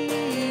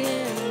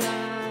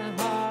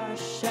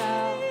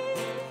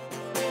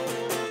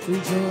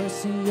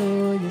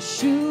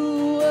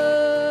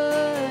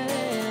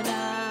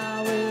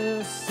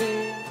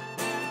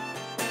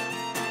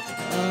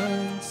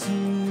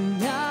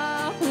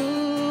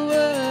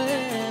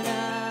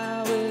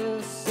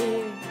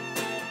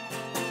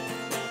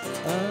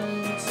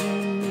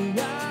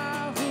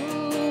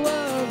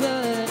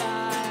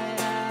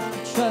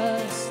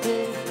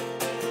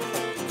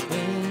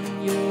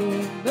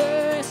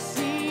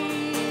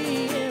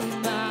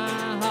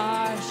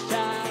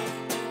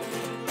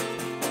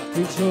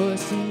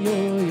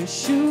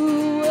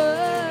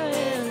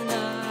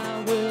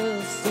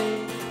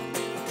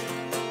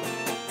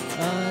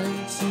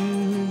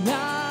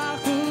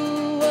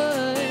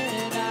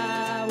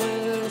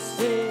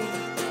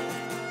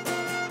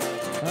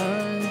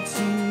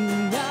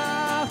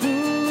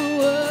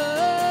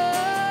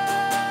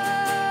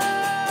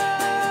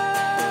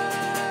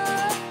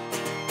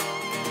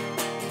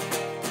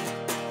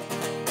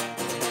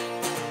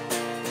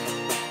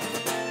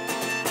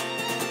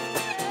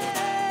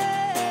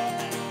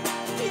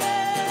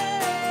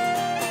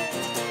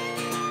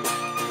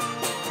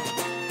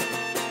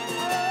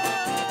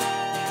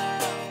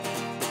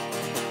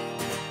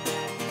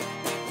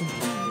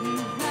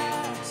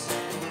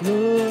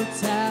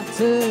 looked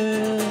after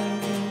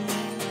me.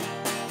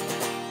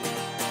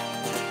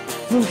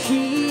 For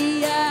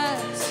he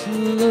has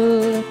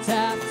looked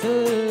after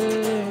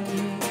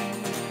me.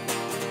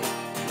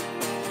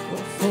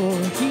 For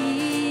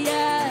he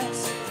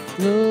has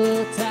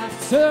looked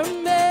after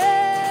me.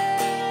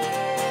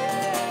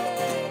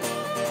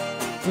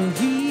 For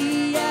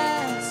he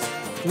has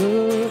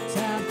looked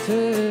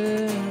after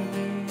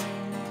me.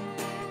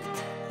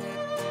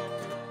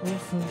 Oh,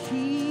 for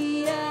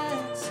he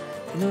has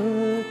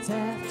looked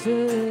after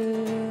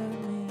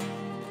me.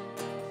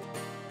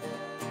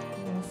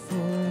 Oh,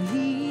 for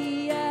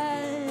he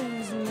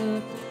has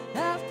looked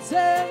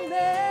after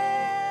me.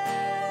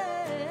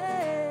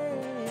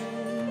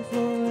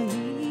 For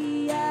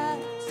he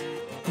has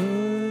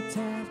looked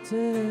after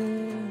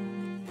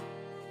me.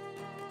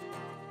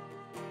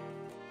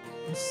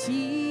 Yes,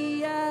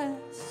 he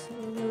has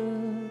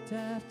looked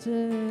after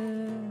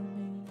me.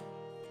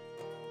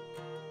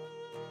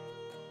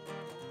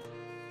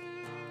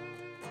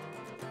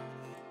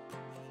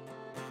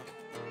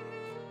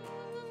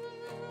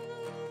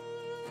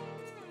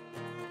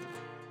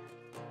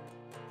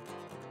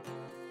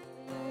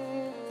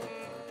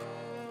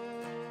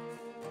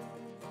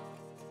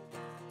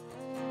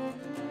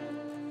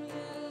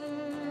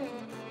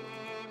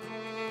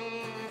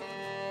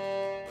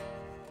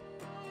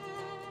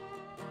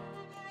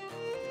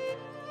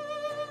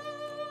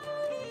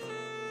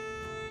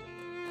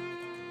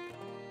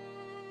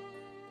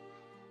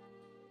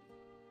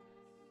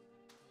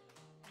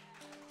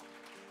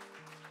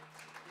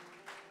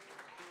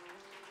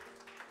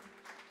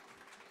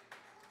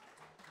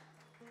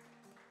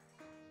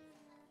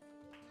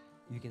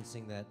 You can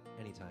sing that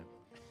anytime.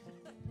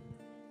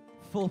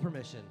 Full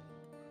permission.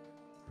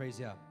 Praise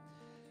Yah.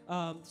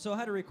 So I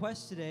had a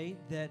request today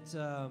that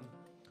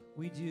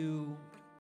we do